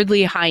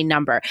absurdly high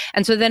number.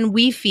 And so then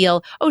we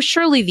feel, oh,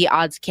 surely the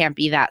odds can't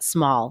be that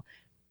small.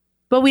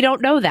 But we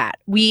don't know that.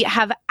 We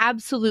have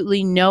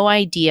absolutely no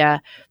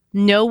idea,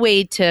 no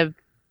way to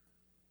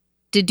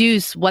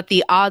deduce what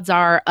the odds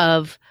are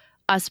of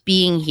us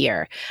being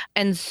here.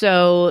 And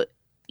so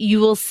you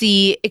will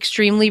see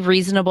extremely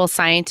reasonable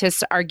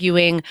scientists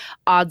arguing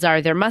odds are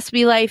there must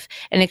be life,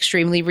 and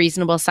extremely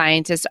reasonable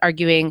scientists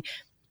arguing,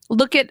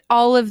 look at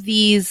all of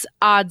these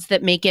odds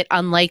that make it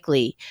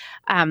unlikely.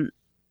 And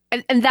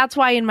that's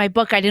why in my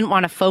book, I didn't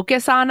want to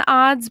focus on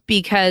odds,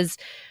 because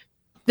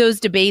those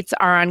debates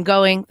are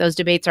ongoing. Those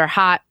debates are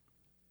hot,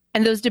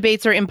 and those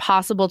debates are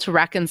impossible to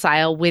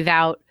reconcile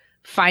without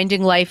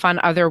finding life on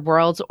other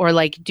worlds, or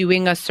like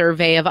doing a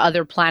survey of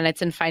other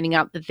planets and finding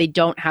out that they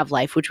don't have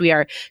life, which we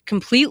are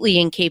completely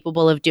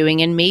incapable of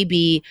doing. And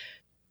maybe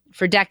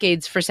for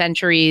decades, for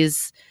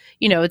centuries,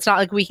 it's not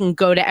like we can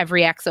go to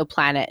every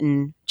exoplanet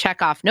and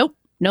check off, nope,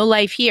 no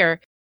life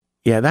here.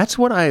 Yeah, that's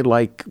what I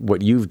like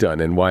what you've done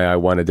and why I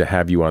wanted to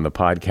have you on the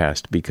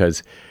podcast,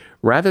 because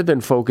rather than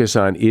focus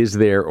on is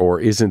there or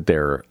isn't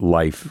there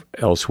life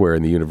elsewhere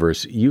in the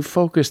universe, you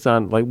focused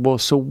on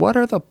so what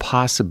are the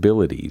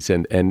possibilities?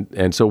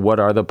 And so what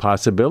are the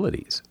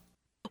possibilities?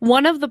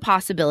 One of the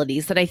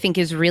possibilities that I think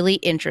is really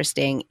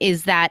interesting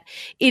is that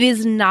it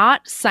is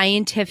not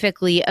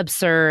scientifically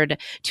absurd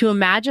to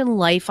imagine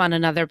life on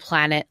another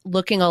planet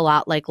looking a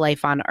lot like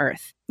life on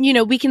Earth.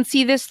 We can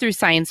see this through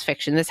science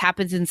fiction. This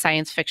happens in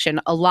science fiction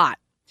a lot.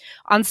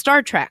 On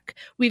Star Trek,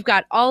 we've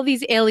got all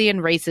these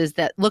alien races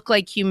that look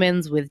like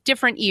humans with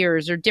different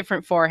ears or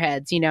different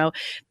foreheads,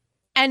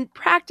 And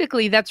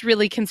practically, that's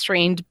really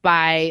constrained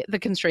by the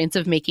constraints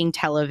of making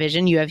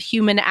television. You have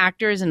human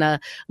actors and a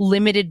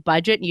limited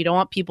budget, and you don't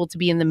want people to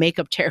be in the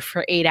makeup chair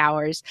for 8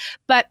 hours.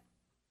 But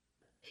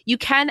you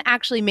can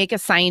actually make a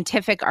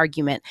scientific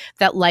argument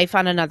that life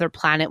on another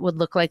planet would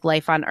look like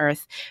life on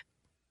Earth.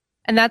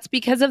 And that's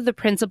because of the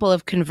principle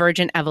of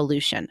convergent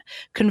evolution.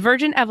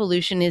 Convergent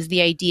evolution is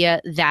the idea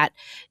that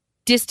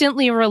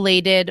distantly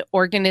related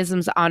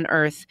organisms on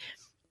Earth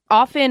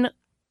often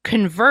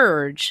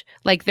converge,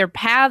 like their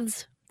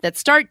paths that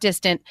start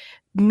distant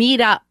meet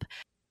up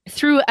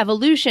through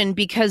evolution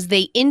because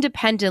they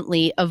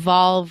independently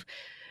evolve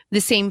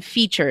the same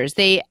features.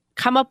 They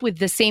come up with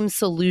the same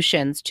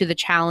solutions to the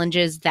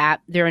challenges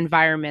that their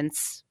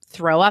environments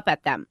throw up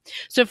at them.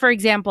 So, for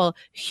example,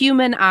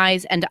 human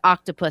eyes and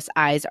octopus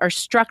eyes are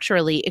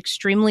structurally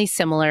extremely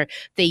similar.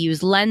 They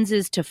use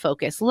lenses to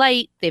focus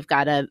light. They've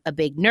got a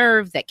big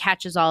nerve that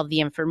catches all of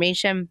the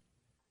information.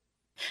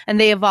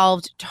 And they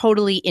evolved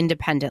totally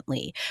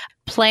independently.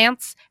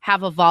 Plants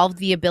have evolved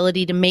the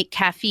ability to make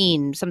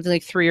caffeine, something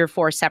like 3 or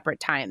 4 separate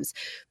times.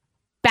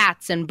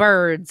 Bats and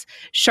birds,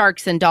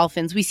 sharks and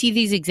dolphins, we see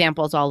these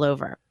examples all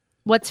over.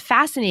 What's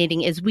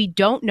fascinating is we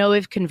don't know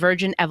if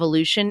convergent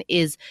evolution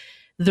is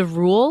the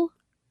rule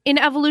in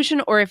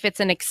evolution or if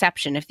it's an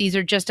exception, if these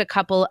are just a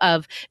couple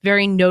of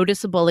very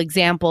noticeable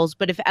examples,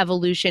 but if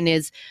evolution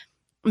is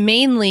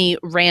mainly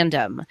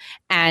random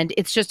and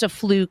it's just a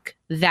fluke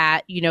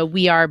that,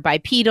 we are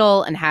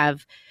bipedal and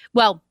have,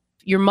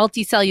 your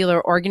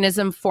multicellular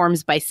organism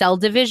forms by cell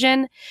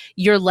division,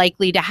 you're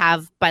likely to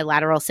have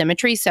bilateral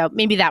symmetry. So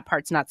maybe that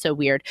part's not so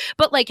weird,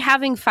 but like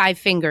having 5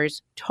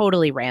 fingers,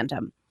 totally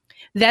random.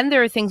 Then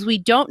there are things we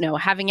don't know,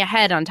 having a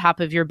head on top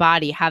of your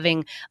body,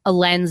 having a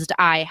lensed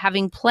eye,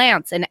 having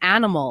plants and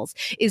animals.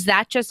 Is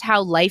that just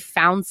how life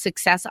found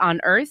success on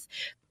Earth?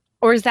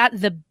 Or is that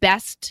the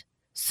best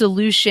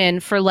solution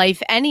for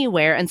life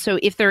anywhere? And so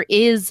if there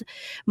is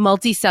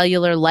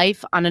multicellular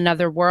life on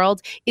another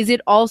world, is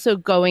it also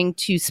going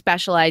to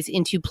specialize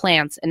into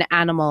plants and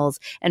animals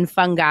and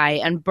fungi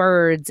and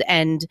birds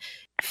and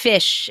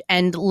fish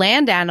and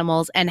land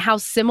animals? And how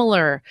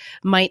similar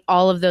might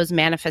all of those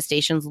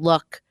manifestations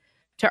look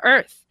to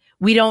Earth?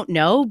 We don't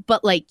know,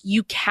 but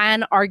you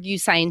can argue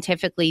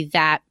scientifically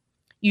that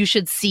you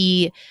should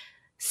see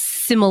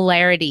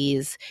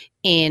similarities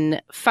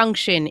in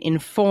function, in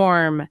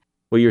form.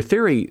 Well, your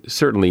theory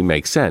certainly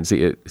makes sense.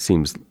 It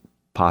seems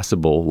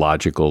possible,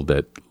 logical,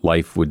 that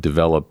life would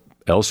develop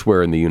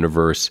elsewhere in the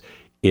universe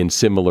in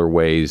similar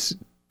ways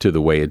to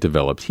the way it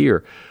developed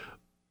here.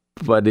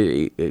 But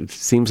it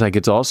seems like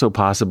it's also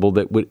possible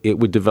that it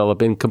would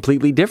develop in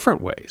completely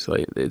different ways.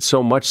 It's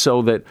so much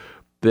so that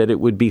it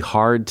would be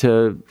hard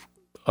to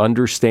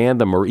understand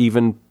them or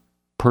even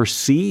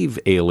perceive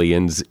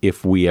aliens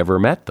if we ever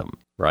met them,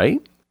 right?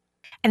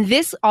 And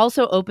this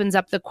also opens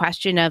up the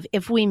question of,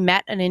 if we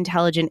met an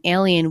intelligent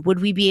alien,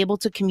 would we be able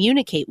to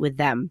communicate with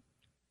them?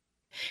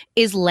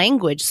 Is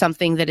language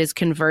something that is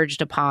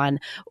converged upon?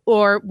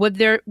 Or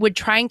would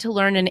trying to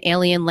learn an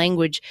alien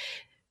language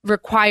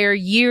require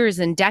years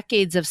and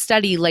decades of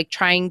study, like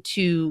trying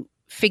to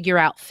figure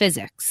out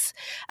physics?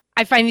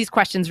 I find these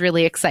questions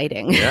really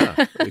exciting.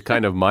 Yeah,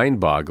 kind of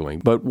mind-boggling.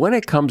 But when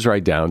it comes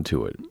right down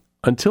to it,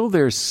 until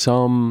there's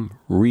some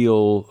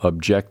real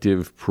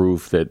objective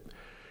proof that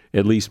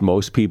at least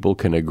most people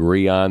can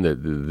agree on that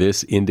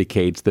this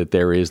indicates that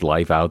there is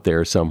life out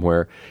there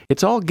somewhere,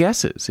 it's all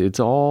guesses. It's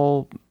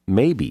all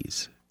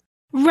maybes.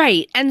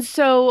 Right. And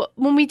so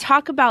when we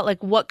talk about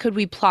like what could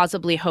we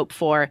plausibly hope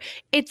for,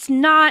 it's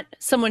not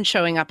someone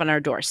showing up on our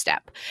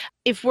doorstep.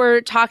 If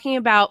we're talking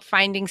about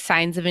finding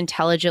signs of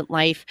intelligent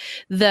life,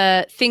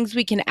 the things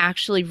we can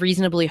actually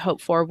reasonably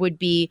hope for would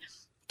be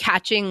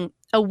catching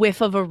a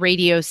whiff of a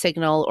radio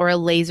signal or a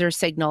laser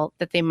signal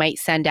that they might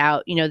send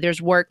out.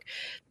 There's work.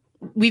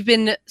 We've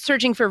been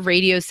searching for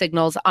radio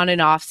signals on and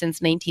off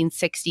since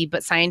 1960,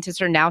 but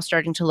scientists are now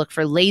starting to look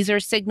for laser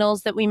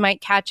signals that we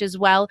might catch as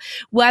well,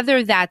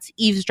 whether that's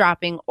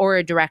eavesdropping or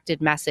a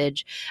directed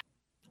message.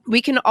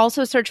 We can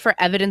also search for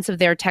evidence of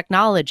their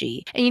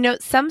technology. And,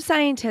 some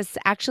scientists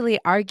actually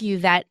argue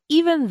that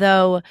even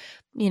though,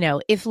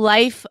 if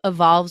life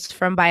evolves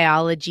from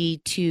biology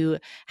to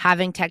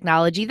having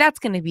technology, that's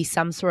going to be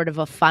some sort of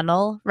a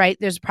funnel, right?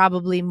 There's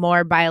probably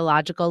more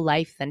biological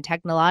life than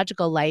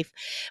technological life,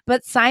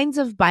 but signs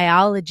of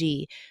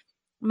biology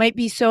might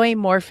be so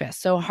amorphous,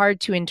 so hard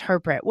to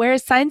interpret,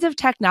 whereas signs of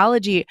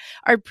technology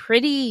are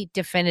pretty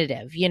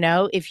definitive.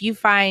 If you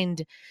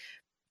find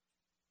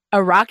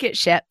a rocket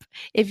ship,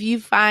 if you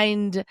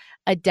find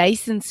a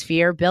Dyson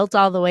sphere built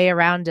all the way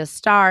around a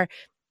star,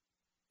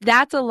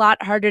 that's a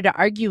lot harder to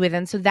argue with.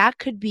 And so that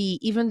could be,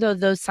 even though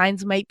those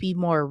signs might be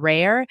more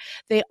rare,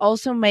 they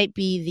also might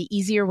be the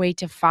easier way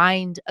to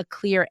find a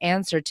clear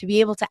answer, to be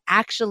able to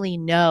actually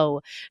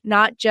know,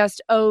 not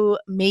just, oh,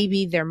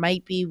 maybe there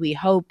might be, we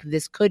hope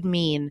this could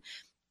mean,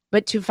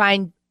 but to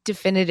find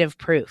definitive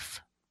proof.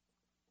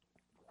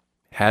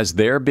 Has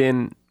there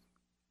been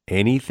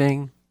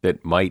anything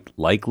that might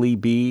likely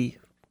be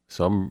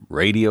some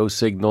radio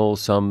signal,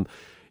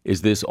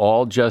 is this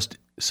all just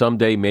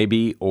someday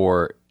maybe,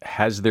 or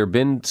has there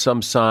been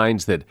some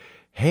signs that,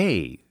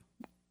 hey,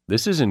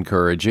 this is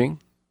encouraging?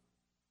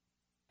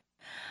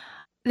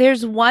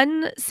 There's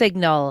one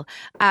signal.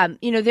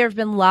 There have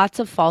been lots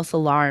of false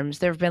alarms.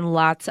 There have been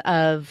lots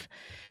of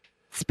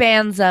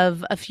spans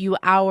of a few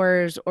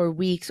hours or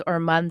weeks or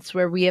months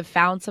where we have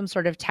found some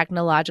sort of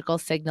technological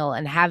signal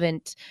and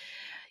haven't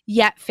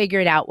yet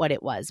figured out what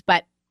it was.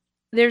 But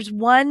there's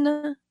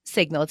one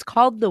signal. It's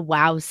called the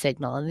WOW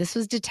signal, and this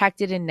was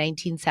detected in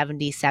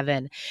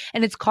 1977.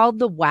 And it's called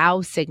the WOW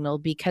signal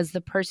because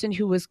the person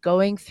who was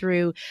going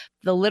through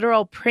the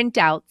literal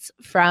printouts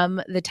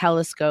from the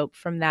telescope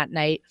from that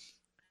night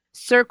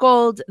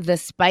circled the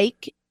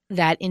spike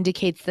that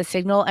indicates the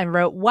signal and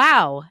wrote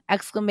 "wow!"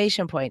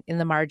 exclamation point in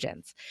the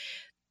margins.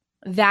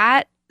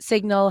 That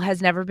signal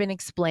has never been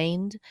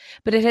explained,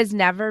 but it has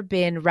never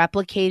been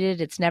replicated.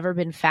 It's never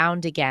been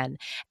found again.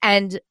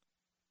 And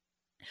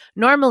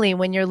normally,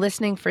 when you're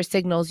listening for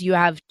signals, you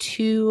have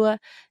two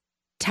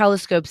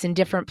telescopes in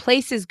different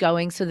places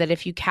going so that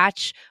if you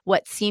catch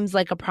what seems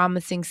like a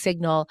promising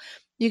signal,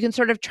 you can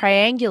sort of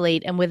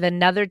triangulate. And with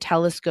another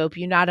telescope,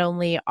 you not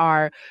only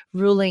are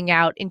ruling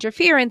out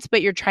interference,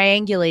 but you're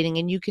triangulating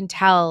and you can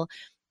tell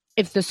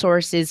if the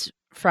source is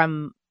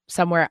from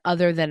somewhere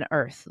other than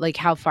Earth, like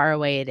how far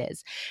away it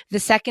is. The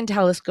second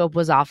telescope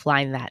was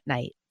offline that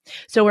night.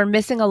 So we're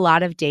missing a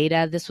lot of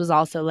data. This was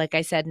also, like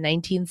I said,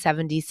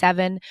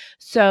 1977.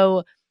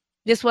 So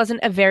this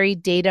wasn't a very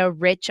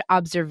data-rich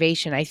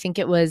observation. I think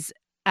it was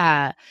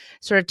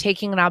sort of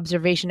taking an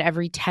observation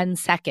every 10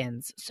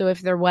 seconds. So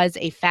if there was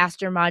a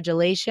faster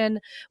modulation,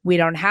 we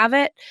don't have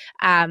it.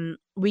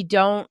 We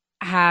don't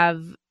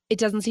have, it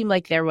doesn't seem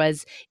like there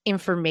was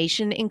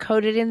information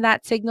encoded in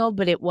that signal,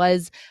 but it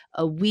was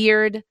a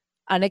weird,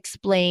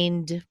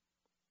 unexplained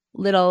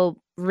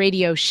little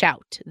radio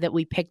shout that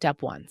we picked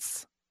up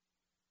once.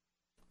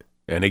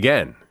 And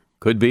again,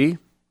 could be,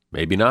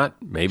 maybe not,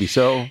 maybe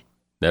so,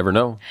 never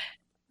know.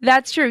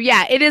 That's true.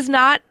 Yeah, it is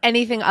not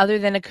anything other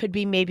than a could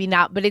be, maybe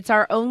not, but it's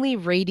our only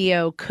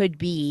radio could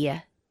be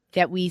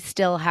that we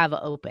still have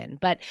open.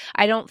 But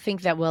I don't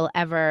think that we'll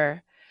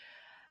ever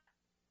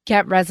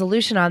get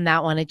resolution on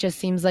that one. It just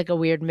seems like a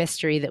weird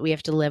mystery that we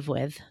have to live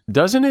with.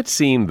 Doesn't it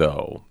seem,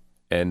 though,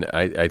 and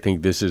I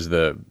think this is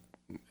the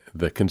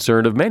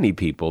concern of many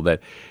people,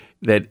 that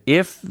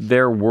if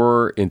there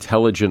were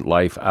intelligent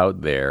life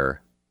out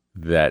there,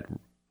 that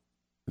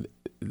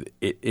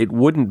it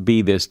wouldn't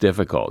be this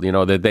difficult,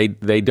 that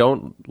they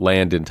don't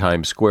land in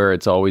Times Square.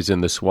 It's always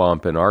in the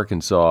swamp in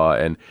Arkansas.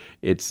 And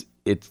it's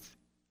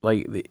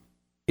like,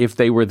 if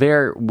they were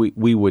there,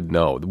 we would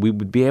know. We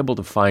would be able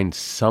to find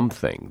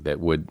something that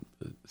would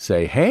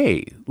say,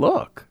 hey,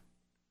 look.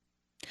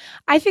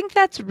 I think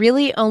that's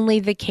really only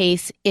the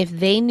case if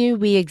they knew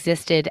we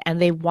existed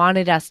and they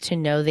wanted us to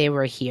know they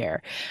were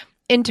here.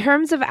 In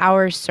terms of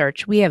our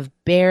search, we have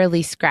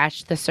barely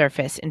scratched the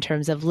surface in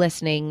terms of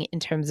listening, in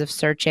terms of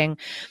searching.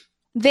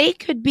 They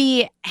could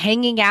be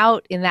hanging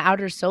out in the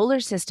outer solar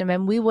system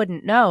and we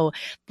wouldn't know.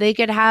 They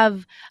could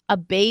have a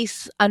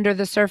base under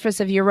the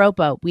surface of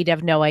Europa. We'd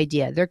have no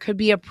idea. There could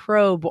be a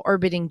probe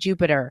orbiting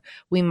Jupiter.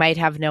 We might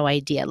have no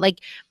idea. Like,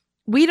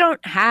 we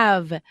don't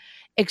have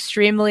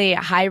extremely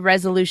high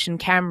resolution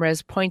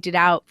cameras pointed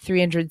out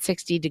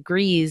 360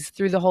 degrees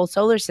through the whole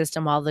solar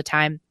system all the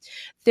time.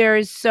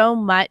 There's so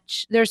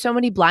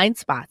many blind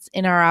spots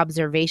in our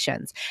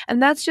observations,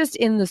 and that's just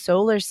in the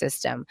solar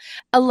system.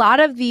 A lot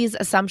of these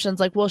assumptions,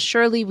 like, well,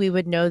 surely we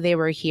would know they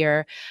were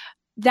here,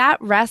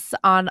 that rests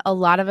on a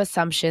lot of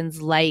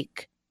assumptions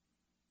like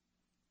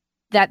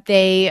that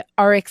they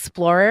are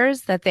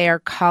explorers, that they are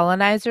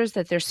colonizers,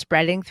 that they're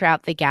spreading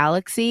throughout the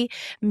galaxy.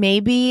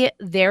 Maybe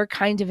their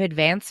kind of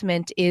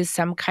advancement is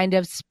some kind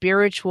of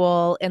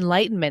spiritual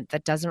enlightenment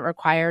that doesn't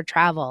require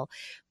travel.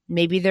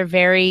 Maybe they're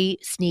very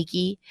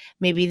sneaky.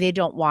 Maybe they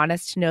don't want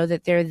us to know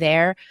that they're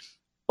there.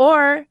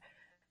 Or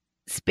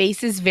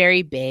space is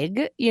very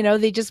big.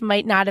 They just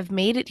might not have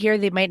made it here.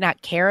 They might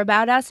not care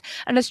about us.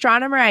 An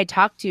astronomer I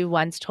talked to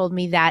once told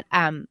me that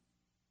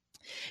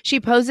she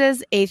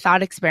poses a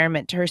thought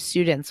experiment to her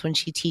students when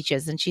she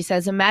teaches. And she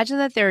says, imagine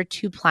that there are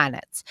two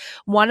planets.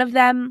 One of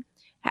them,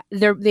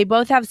 they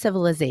both have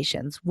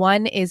civilizations.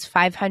 One is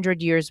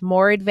 500 years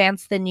more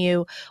advanced than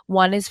you.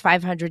 One is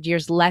 500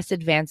 years less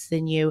advanced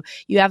than you.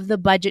 You have the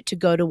budget to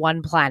go to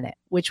one planet.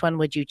 Which one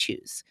would you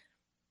choose?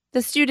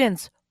 The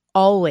students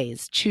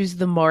always choose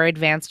the more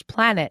advanced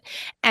planet.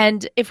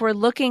 And if we're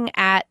looking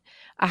at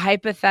a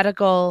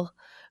hypothetical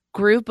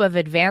group of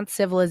advanced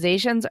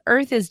civilizations,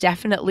 Earth is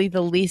definitely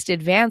the least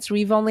advanced.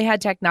 We've only had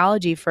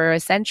technology for a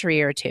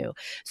century or two.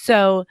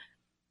 So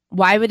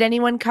why would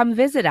anyone come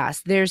visit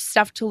us? There's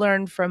stuff to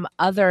learn from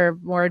other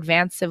more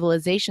advanced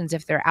civilizations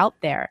if they're out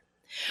there.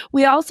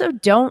 We also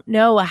don't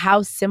know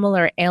how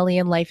similar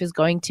alien life is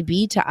going to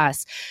be to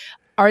us.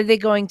 Are they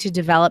going to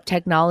develop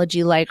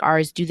technology like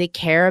ours? Do they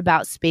care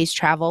about space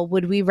travel?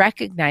 Would we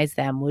recognize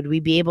them? Would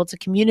we be able to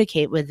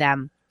communicate with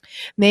them?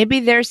 Maybe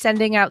they're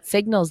sending out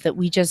signals that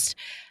we just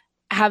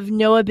have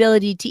no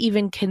ability to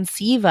even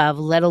conceive of,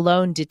 let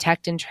alone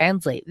detect and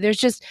translate.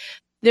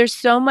 There's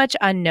so much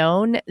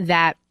unknown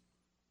that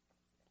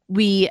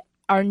we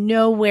are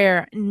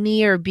nowhere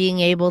near being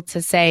able to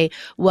say,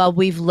 well,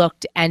 we've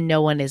looked and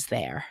no one is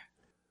there.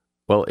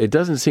 Well, it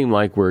doesn't seem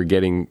like we're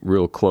getting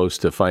real close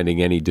to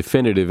finding any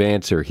definitive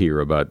answer here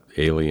about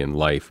alien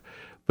life,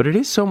 but it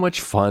is so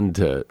much fun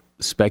to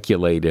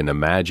speculate and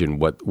imagine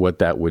what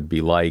that would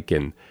be like,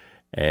 and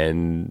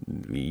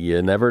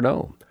you never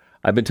know.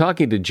 I've been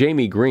talking to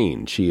Jamie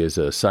Green. She is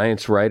a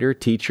science writer,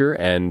 teacher,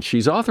 and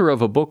she's author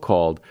of a book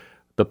called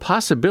The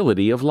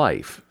Possibility of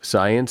Life,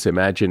 Science,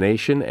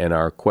 Imagination, and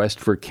Our Quest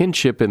for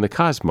Kinship in the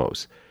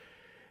Cosmos.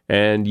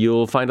 And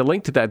you'll find a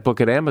link to that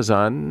book at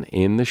Amazon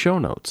in the show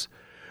notes.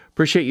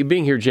 Appreciate you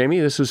being here, Jamie.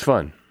 This was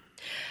fun.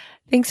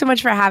 Thanks so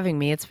much for having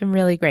me. It's been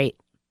really great.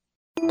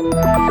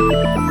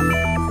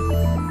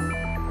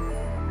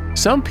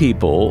 Some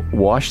people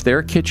wash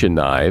their kitchen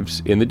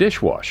knives in the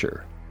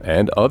dishwasher,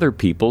 and other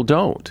people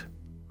don't.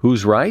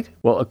 Who's right?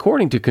 Well,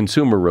 according to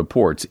Consumer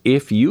Reports,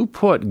 if you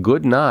put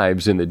good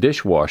knives in the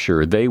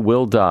dishwasher, they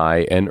will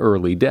die an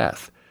early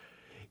death.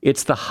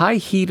 It's the high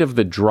heat of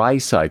the dry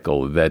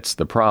cycle that's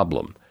the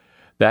problem.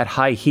 That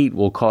high heat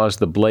will cause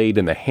the blade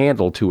and the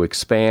handle to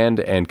expand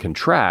and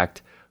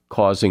contract,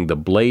 causing the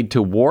blade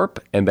to warp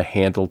and the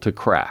handle to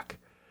crack.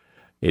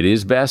 It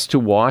is best to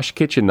wash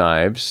kitchen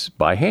knives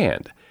by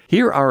hand.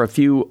 Here are a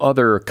few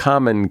other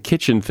common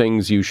kitchen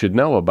things you should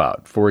know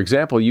about. For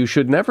example, you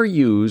should never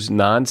use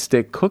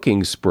nonstick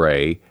cooking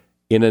spray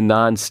in a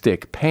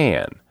nonstick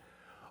pan.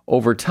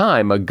 Over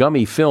time, a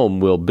gummy film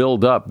will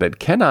build up that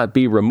cannot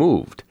be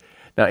removed.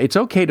 Now, it's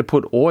okay to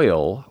put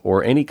oil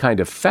or any kind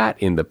of fat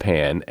in the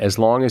pan as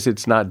long as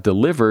it's not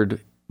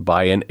delivered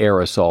by an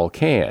aerosol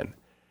can.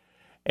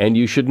 And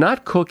you should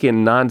not cook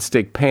in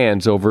nonstick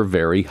pans over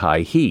very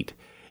high heat.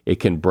 It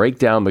can break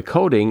down the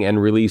coating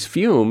and release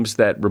fumes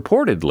that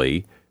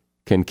reportedly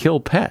can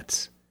kill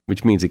pets,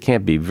 which means it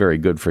can't be very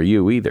good for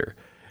you either.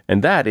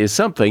 And that is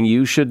something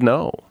you should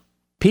know.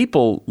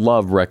 People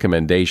love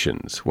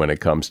recommendations when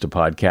it comes to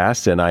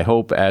podcasts, and I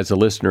hope as a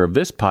listener of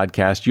this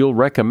podcast, you'll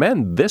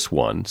recommend this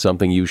one,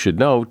 Something You Should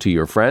Know, to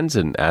your friends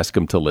and ask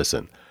them to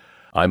listen.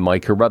 I'm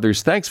Mike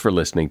Carruthers. Thanks for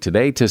listening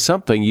today to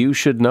Something You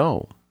Should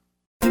Know.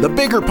 The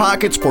Bigger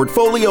Pockets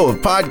portfolio of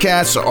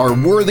podcasts are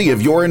worthy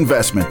of your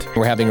investment.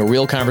 We're having a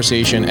real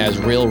conversation as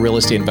real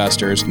estate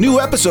investors. New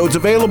episodes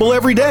available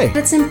every day.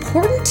 It's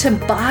important to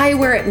buy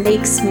where it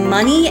makes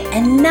money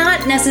and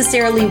not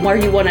necessarily where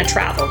you want to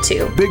travel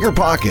to. Bigger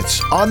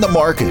Pockets, On the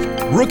Market,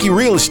 Rookie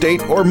Real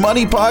Estate, or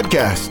Money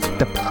Podcast.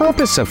 The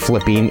purpose of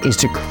flipping is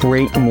to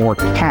create more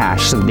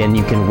cash so then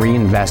you can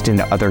reinvest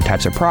into other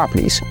types of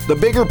properties. The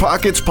Bigger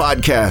Pockets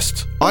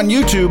Podcast on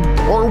YouTube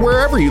or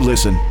wherever you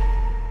listen.